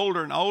get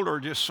older and older,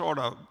 just sort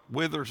of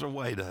withers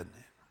away, doesn't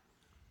it?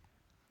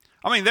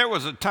 I mean, there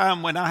was a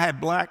time when I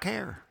had black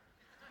hair.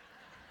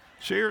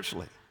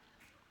 Seriously.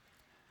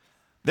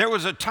 There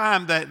was a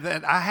time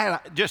that I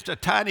had just a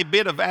tiny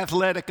bit of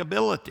athletic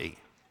ability.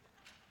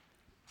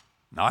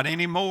 Not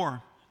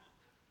anymore.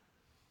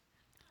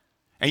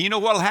 And you know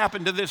what will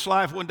happen to this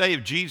life one day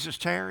if Jesus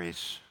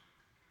tarries?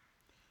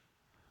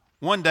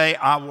 One day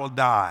I will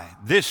die.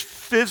 This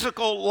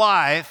physical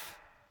life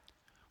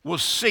will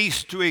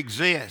cease to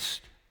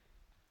exist.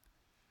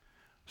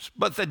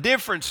 But the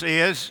difference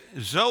is,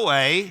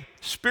 Zoe,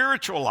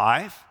 spiritual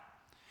life,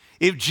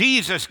 if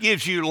Jesus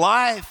gives you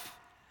life,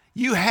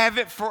 you have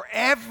it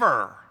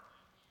forever.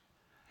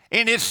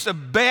 And it's the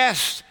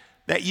best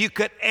that you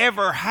could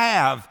ever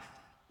have,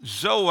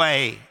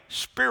 Zoe,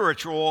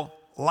 spiritual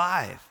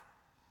life.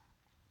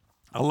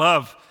 I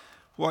love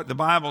what the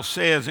Bible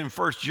says in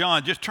 1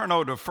 John. Just turn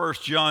over to 1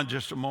 John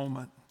just a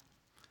moment.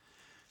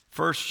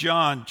 1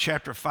 John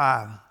chapter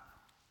 5.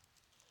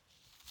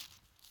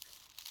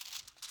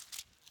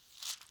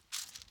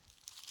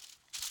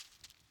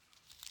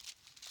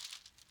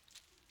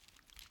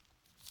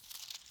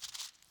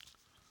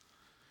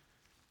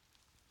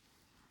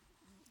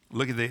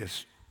 Look at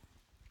this,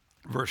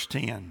 verse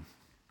 10.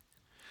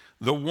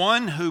 The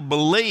one who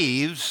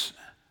believes,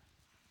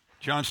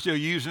 John's still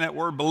using that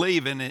word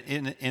believe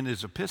in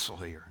his epistle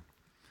here.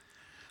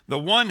 The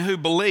one who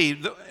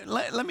believes,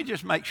 let me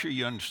just make sure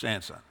you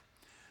understand something.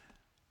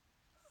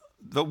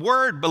 The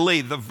word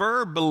believe, the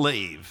verb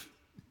believe,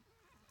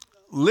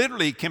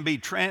 literally can be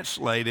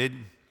translated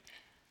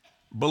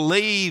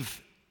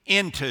believe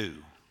into,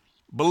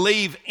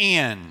 believe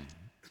in.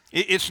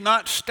 It's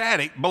not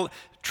static.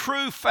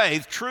 True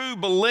faith, true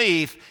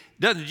belief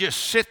doesn't just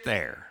sit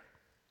there.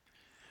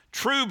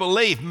 True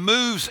belief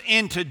moves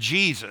into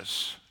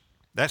Jesus.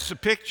 That's the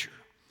picture.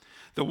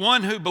 The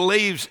one who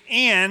believes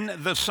in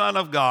the Son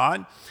of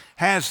God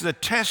has the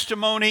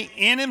testimony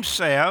in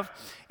himself,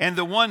 and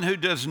the one who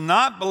does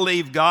not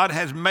believe God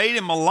has made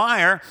him a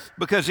liar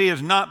because he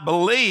has not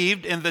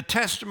believed in the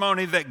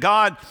testimony that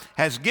God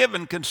has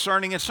given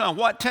concerning his Son.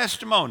 What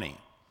testimony?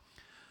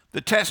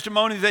 The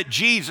testimony that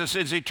Jesus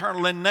is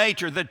eternal in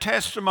nature, the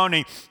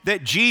testimony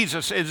that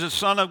Jesus is the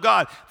Son of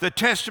God, the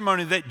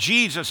testimony that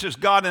Jesus is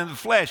God in the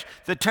flesh,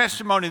 the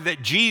testimony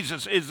that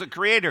Jesus is the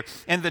Creator,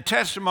 and the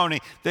testimony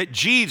that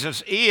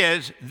Jesus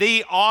is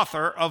the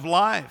author of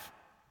life.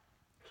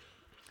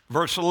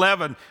 Verse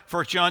 11,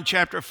 1 John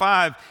chapter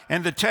 5,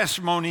 and the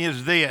testimony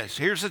is this.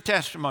 Here's the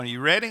testimony. You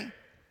ready?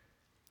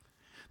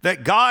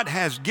 That God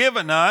has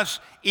given us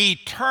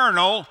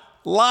eternal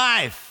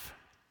life.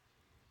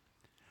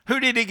 Who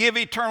did he give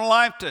eternal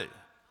life to?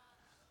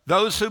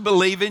 Those who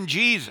believe in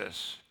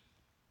Jesus.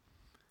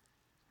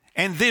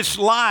 And this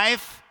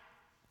life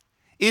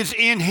is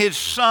in his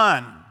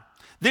Son.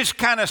 This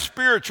kind of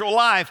spiritual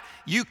life,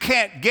 you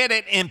can't get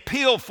it in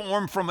pill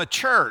form from a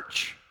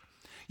church.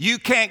 You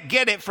can't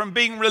get it from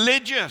being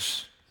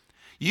religious.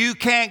 You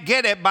can't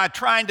get it by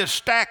trying to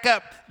stack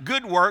up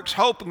good works,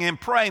 hoping and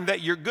praying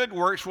that your good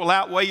works will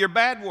outweigh your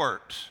bad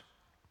works.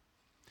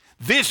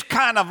 This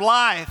kind of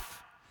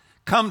life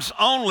comes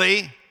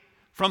only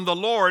from the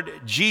Lord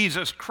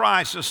Jesus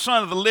Christ, the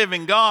Son of the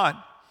living God.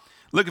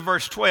 Look at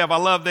verse 12. I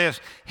love this.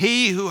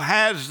 He who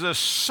has the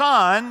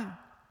Son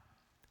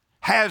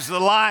has the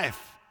life.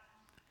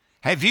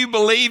 Have you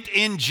believed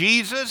in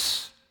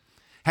Jesus?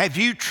 Have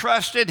you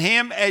trusted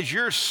him as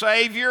your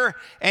Savior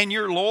and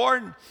your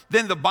Lord?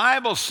 Then the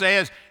Bible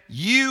says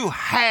you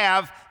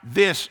have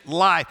this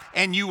life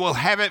and you will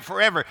have it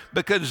forever,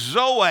 because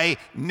Zoe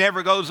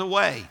never goes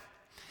away.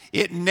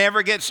 It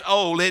never gets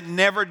old. It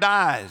never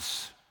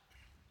dies.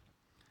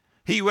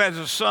 He who has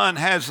the Son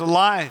has the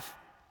life.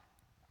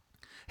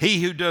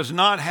 He who does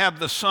not have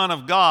the Son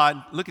of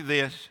God, look at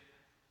this,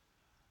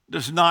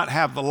 does not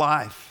have the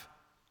life.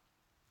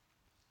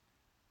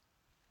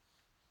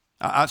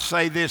 I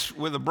say this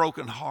with a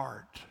broken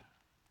heart.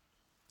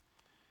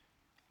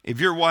 If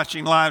you're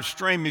watching live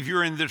stream, if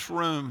you're in this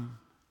room,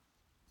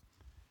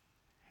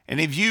 and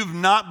if you've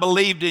not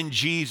believed in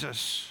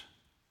Jesus,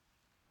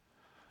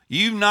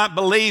 you've not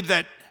believed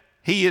that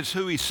he is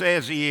who he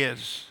says he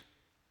is.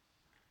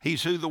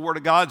 He's who the Word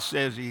of God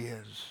says he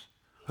is,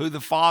 who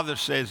the Father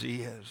says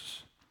he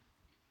is.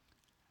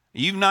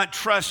 You've not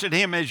trusted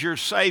him as your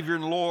Savior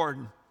and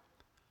Lord.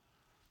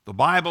 The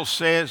Bible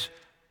says,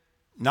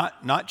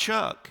 not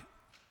Chuck,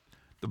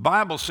 the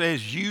Bible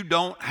says you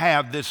don't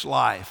have this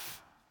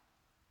life.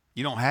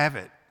 You don't have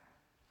it.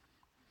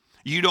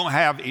 You don't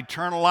have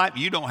eternal life.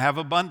 You don't have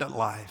abundant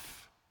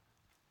life.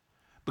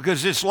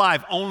 Because this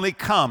life only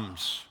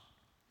comes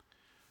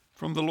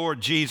from the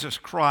Lord Jesus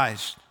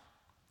Christ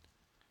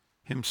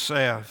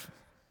himself.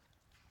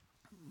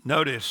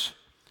 Notice,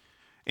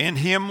 in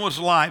him was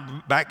life,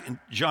 back in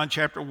John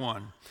chapter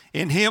 1.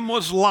 In him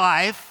was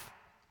life,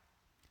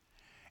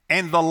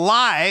 and the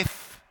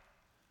life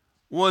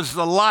was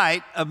the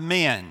light of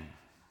men.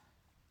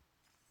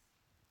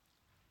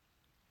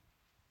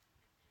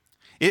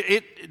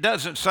 It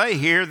doesn't say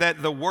here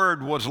that the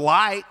Word was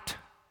light.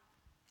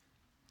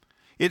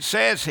 It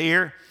says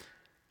here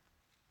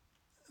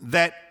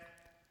that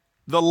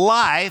the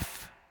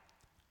life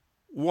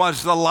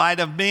was the light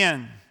of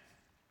men.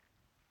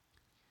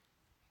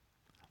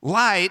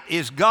 Light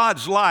is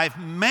God's life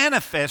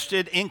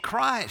manifested in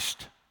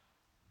Christ.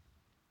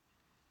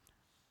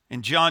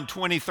 In John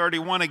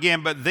 20:31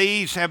 again, but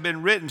these have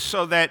been written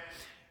so that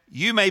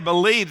you may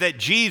believe that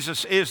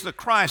Jesus is the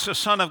Christ, the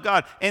Son of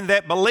God, and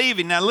that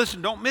believing, now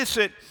listen, don't miss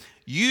it,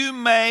 you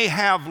may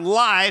have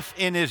life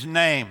in his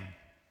name.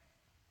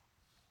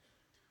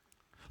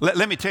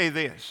 Let me tell you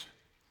this.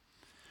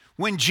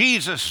 When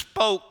Jesus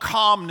spoke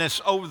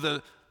calmness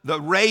over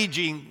the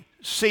raging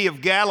Sea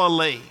of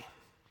Galilee,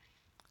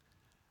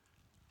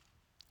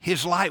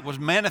 his light was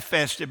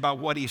manifested by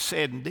what he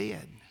said and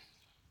did.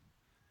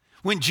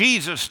 When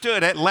Jesus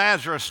stood at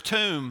Lazarus'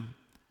 tomb,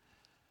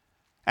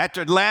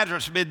 after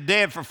Lazarus had been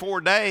dead for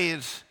 4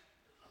 days,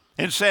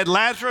 and said,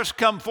 Lazarus,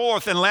 come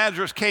forth, and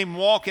Lazarus came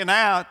walking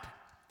out,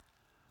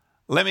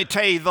 let me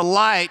tell you, the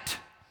light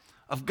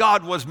of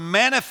God was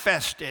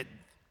manifested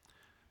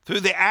through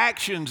the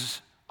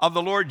actions of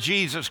the Lord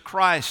Jesus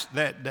Christ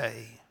that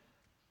day.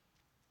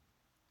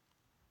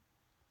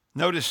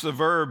 Notice the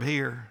verb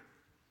here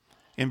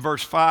in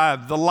verse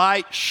 5. The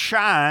light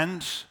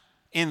shines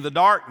in the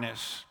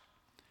darkness,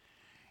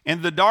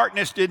 and the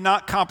darkness did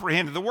not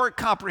comprehend it. The word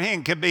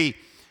comprehend can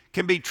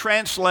be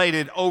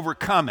translated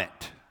overcome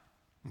it,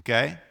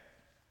 okay?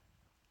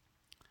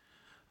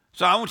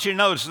 So I want you to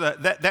notice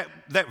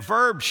that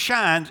verb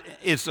shines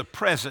is the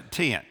present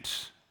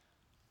tense.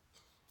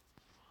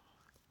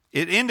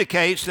 It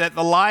indicates that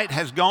the light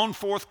has gone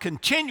forth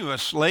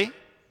continuously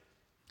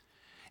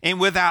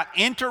and without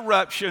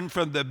interruption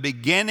from the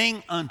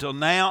beginning until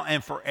now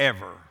and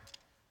forever.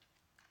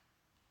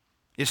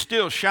 It's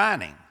still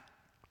shining.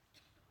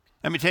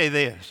 Let me tell you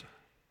this.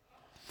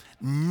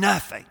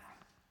 Nothing,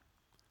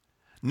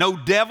 no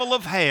devil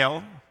of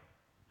hell,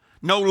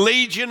 no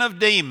legion of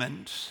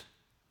demons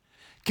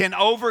can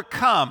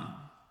overcome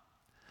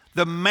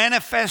the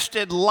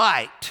manifested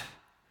light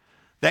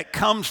that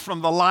comes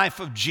from the life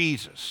of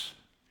Jesus.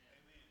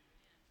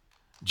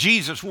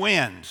 Jesus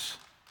wins.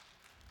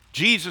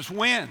 Jesus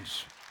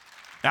wins.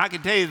 Now I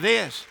can tell you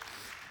this.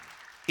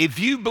 If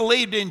you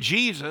believed in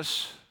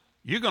Jesus,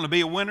 you're going to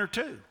be a winner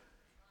too.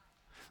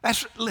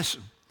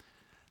 Listen,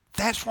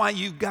 that's why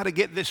you've got to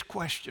get this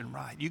question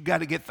right. You've got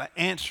to get the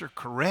answer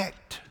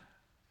correct.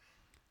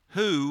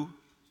 Who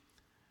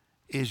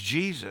is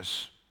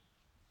Jesus?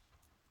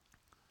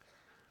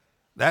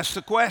 That's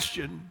the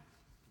question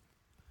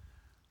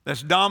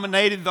that's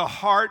dominated the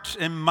hearts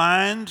and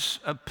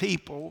minds of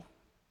people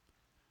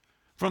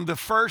from the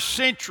first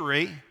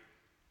century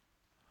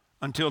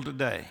until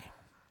today.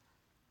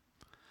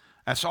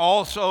 That's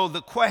also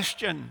the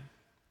question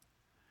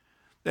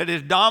that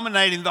is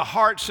dominating the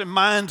hearts and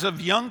minds of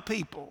young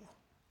people.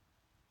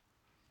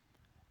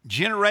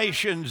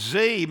 Generation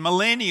Z,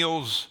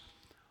 millennials,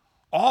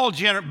 all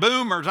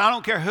boomers, I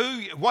don't care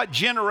what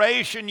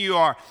generation you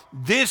are,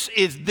 this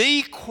is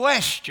the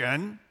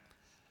question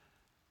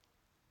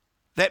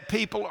that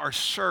people are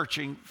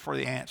searching for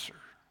the answer.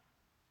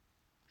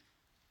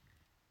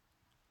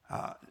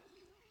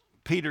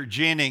 Peter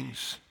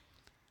Jennings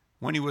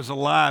when he was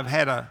alive,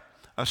 had a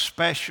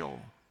special,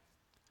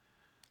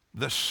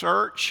 The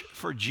Search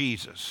for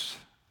Jesus.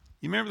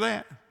 You remember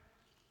that?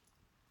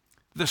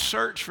 The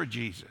Search for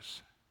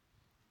Jesus.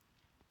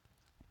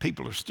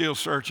 People are still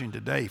searching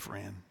today,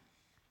 friend.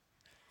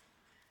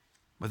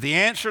 But the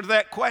answer to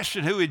that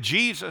question, who is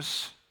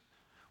Jesus,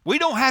 we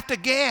don't have to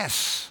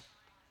guess.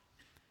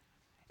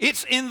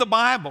 It's in the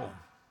Bible.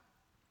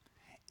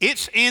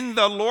 It's in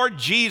the Lord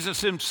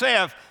Jesus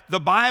himself. The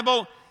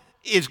Bible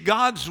is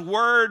God's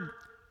word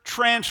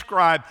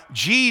transcribed.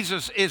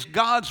 Jesus is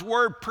God's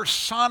word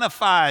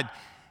personified.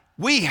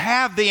 We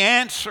have the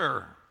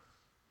answer.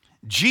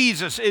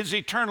 Jesus is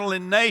eternal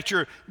in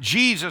nature.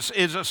 Jesus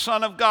is a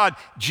Son of God.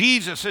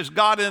 Jesus is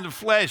God in the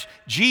flesh.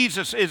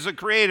 Jesus is the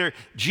Creator.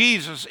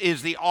 Jesus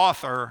is the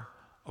author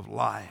of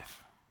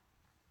life.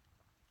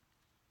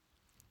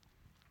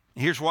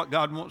 Here's what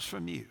God wants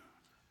from you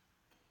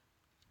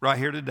right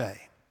here today.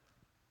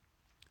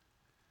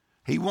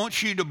 He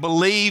wants you to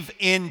believe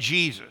in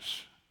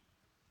Jesus.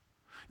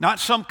 Not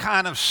some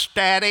kind of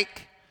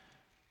static,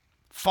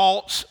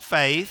 false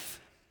faith,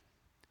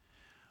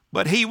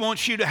 but he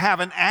wants you to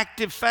have an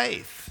active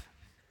faith.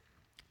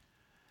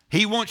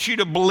 He wants you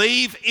to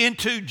believe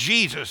into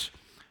Jesus.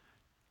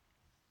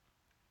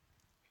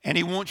 And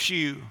he wants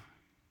you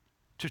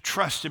to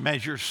trust him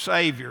as your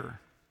Savior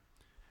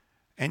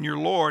and your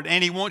Lord.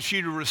 And he wants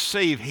you to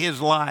receive his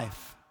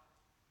life.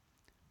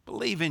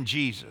 Believe in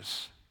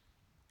Jesus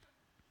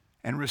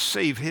and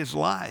receive his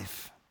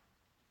life.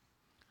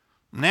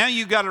 Now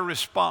you got to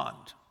respond.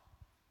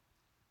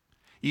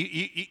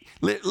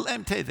 Let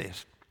me tell you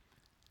this.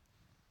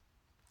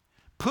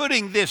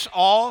 Putting this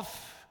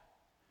off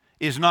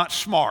is not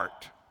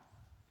smart.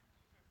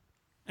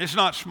 It's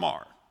not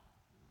smart.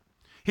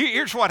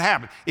 Here's what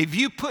happens. If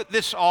you put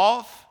this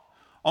off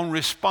on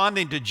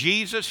responding to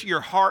Jesus,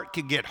 your heart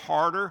could get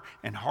harder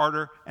and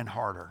harder and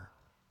harder.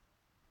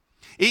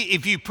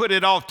 If you put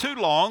it off too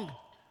long,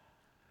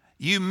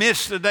 you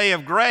miss the day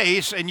of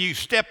grace and you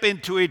step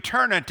into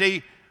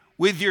eternity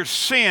with your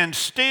sin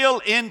still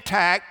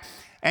intact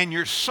and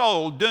your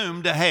soul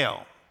doomed to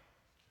hell.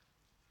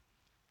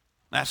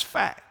 That's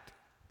fact.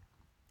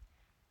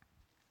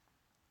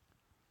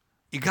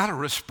 You got to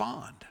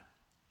respond.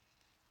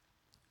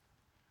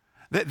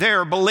 There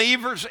are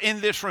believers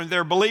in this room,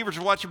 there are believers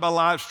watching my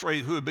live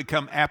stream who have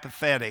become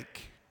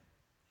apathetic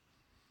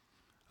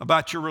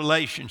about your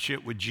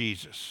relationship with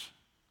Jesus.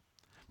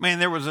 Man,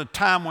 there was a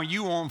time when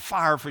you were on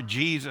fire for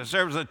Jesus.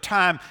 There was a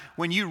time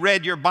when you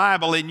read your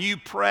Bible and you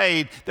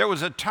prayed. There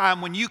was a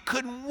time when you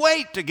couldn't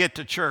wait to get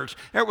to church.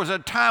 There was a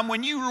time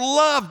when you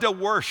loved to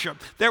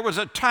worship. There was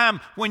a time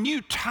when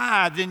you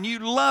tithed and you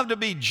loved to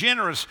be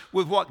generous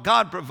with what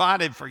God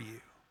provided for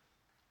you.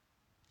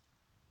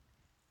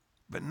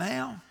 But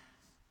now,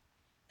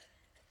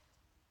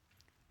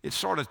 it's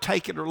sort of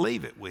take it or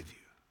leave it with you.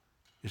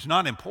 It's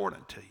not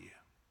important to you.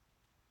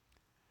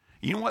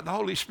 You know what the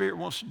Holy Spirit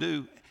wants to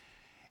do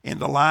in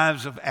the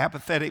lives of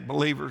apathetic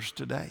believers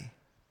today?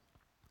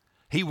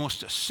 He wants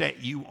to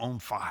set you on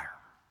fire.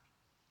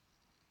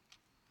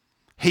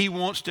 He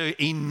wants to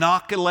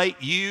inoculate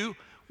you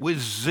with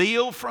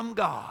zeal from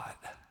God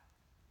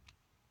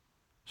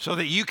so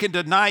that you can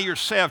deny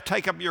yourself,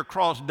 take up your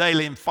cross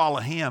daily, and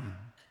follow him.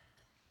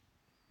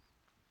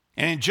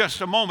 And in just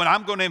a moment,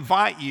 I'm going to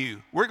invite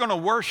you. We're going to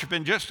worship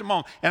in just a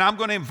moment. And I'm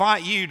going to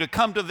invite you to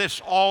come to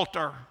this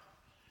altar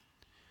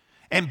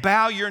and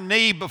bow your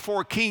knee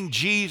before King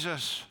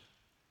Jesus.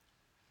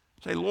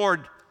 Say,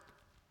 Lord,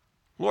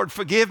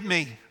 forgive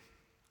me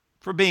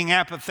for being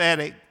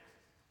apathetic.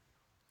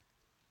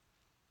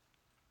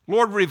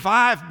 Lord,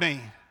 revive me.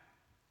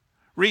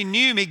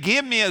 Renew me.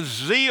 Give me a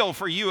zeal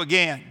for you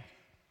again.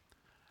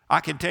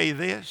 I can tell you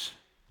this.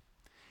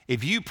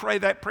 If you pray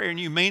that prayer and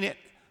you mean it,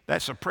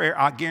 that's a prayer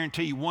I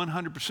guarantee you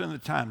 100% of the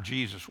time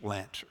Jesus will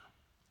answer.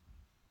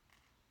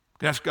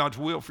 That's God's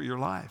will for your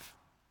life.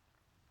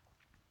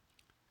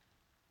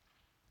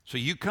 So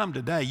you come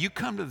today, you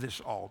come to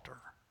this altar.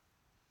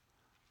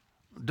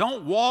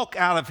 Don't walk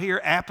out of here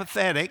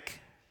apathetic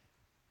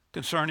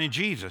concerning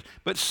Jesus.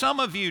 But some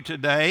of you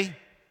today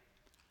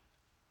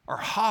are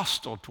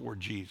hostile toward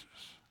Jesus.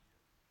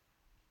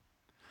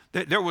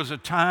 There was a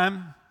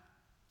time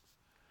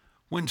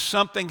when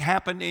something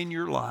happened in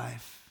your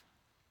life.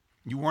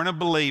 You weren't a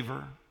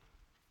believer.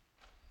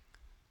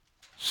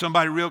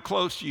 Somebody real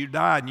close to you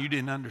died and you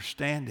didn't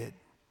understand it.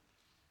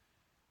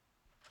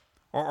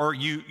 Or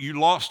you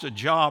lost a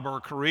job or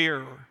a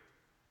career.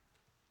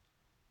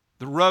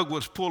 The rug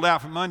was pulled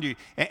out from under you,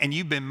 and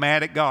you've been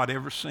mad at God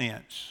ever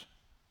since.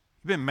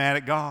 You've been mad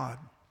at God.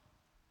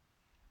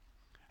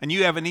 And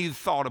you haven't even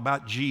thought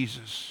about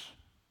Jesus.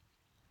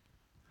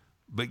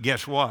 But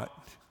guess what?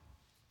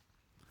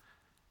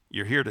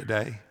 You're here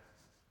today.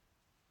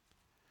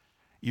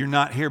 You're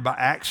not here by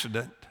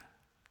accident.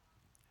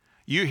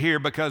 You're here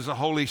because the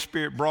Holy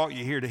Spirit brought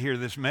you here to hear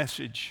this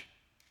message.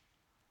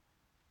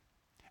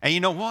 And you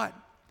know what?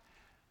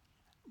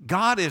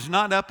 God is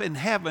not up in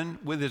heaven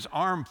with his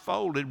arm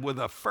folded with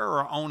a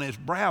furrow on his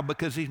brow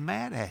because he's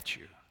mad at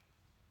you.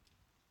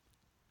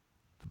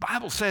 The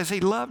Bible says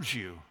he loves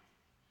you.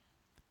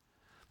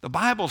 The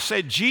Bible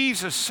said,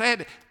 Jesus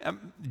said,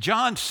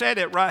 John said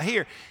it right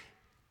here.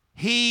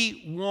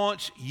 He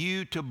wants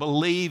you to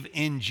believe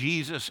in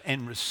Jesus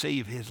and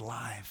receive his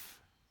life.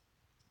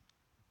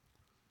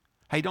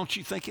 Hey, don't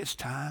you think it's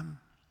time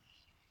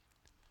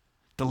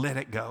to let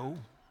it go?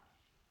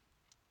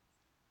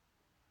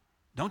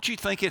 Don't you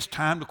think it's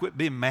time to quit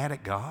being mad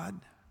at God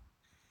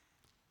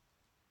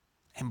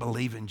and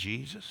believe in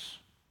Jesus?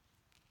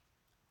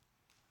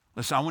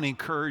 Listen, I want to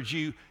encourage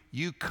you.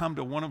 You come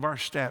to one of our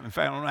staff. In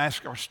fact, I want to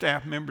ask our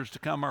staff members to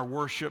come, our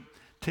worship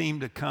team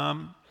to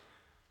come.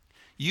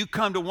 You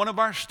come to one of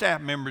our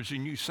staff members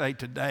and you say,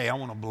 today, I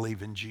want to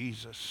believe in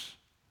Jesus.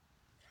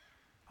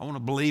 I want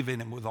to believe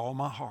in him with all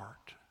my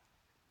heart.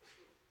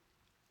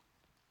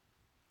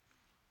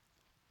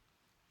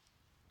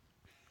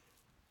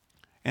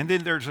 And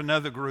then there's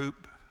another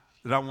group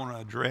that I want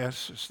to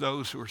address. It's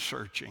those who are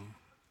searching.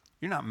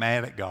 You're not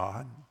mad at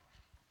God.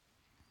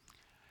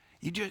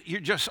 You're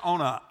just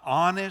on an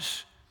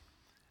honest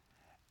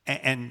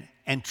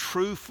and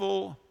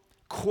truthful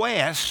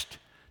quest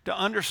to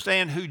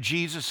understand who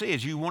Jesus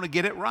is. You want to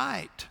get it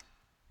right.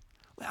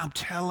 I'm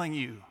telling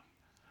you,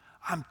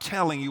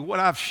 what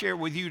I've shared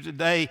with you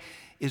today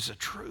is the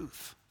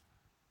truth.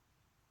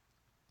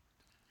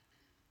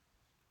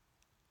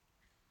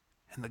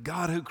 And the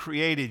God who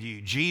created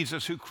you,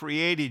 Jesus who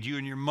created you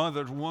in your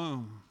mother's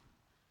womb,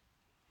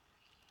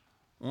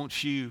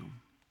 wants you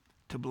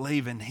to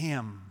believe in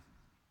him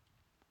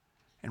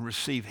and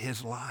receive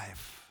his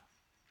life.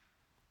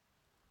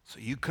 So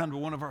you come to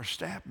one of our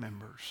staff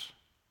members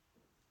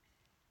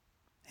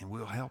and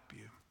we'll help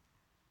you.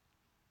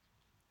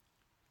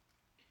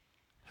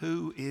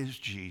 Who is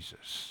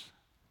Jesus?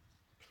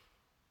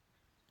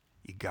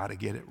 You got to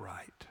get it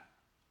right.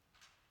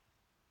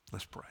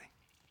 Let's pray.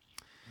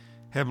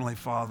 Heavenly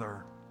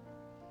Father,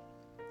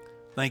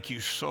 thank you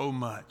so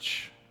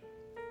much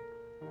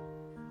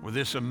for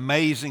this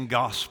amazing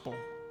gospel.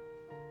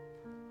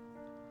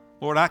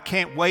 Lord, I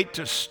can't wait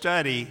to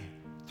study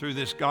through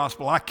this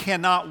gospel. I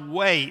cannot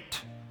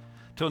wait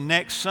till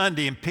next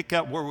Sunday and pick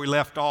up where we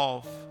left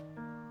off.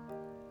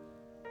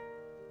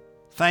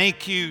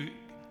 Thank you,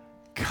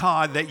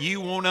 God, that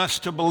you want us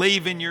to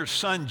believe in your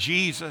Son,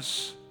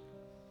 Jesus,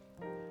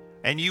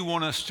 and you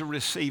want us to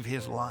receive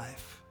his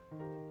life.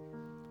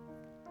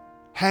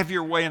 Have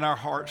your way in our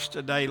hearts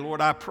today. Lord,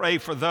 I pray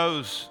for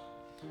those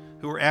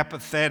who are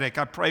apathetic.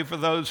 I pray for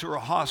those who are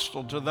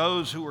hostile, to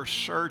those who are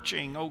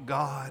searching. Oh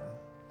God,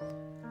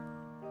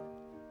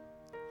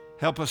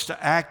 help us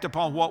to act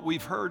upon what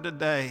we've heard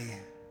today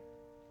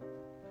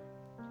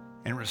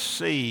and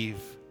receive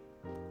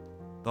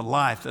the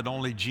life that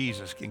only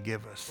Jesus can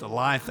give us, the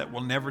life that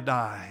will never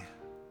die.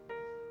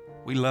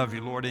 We love you,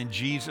 Lord, in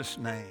Jesus'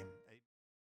 name.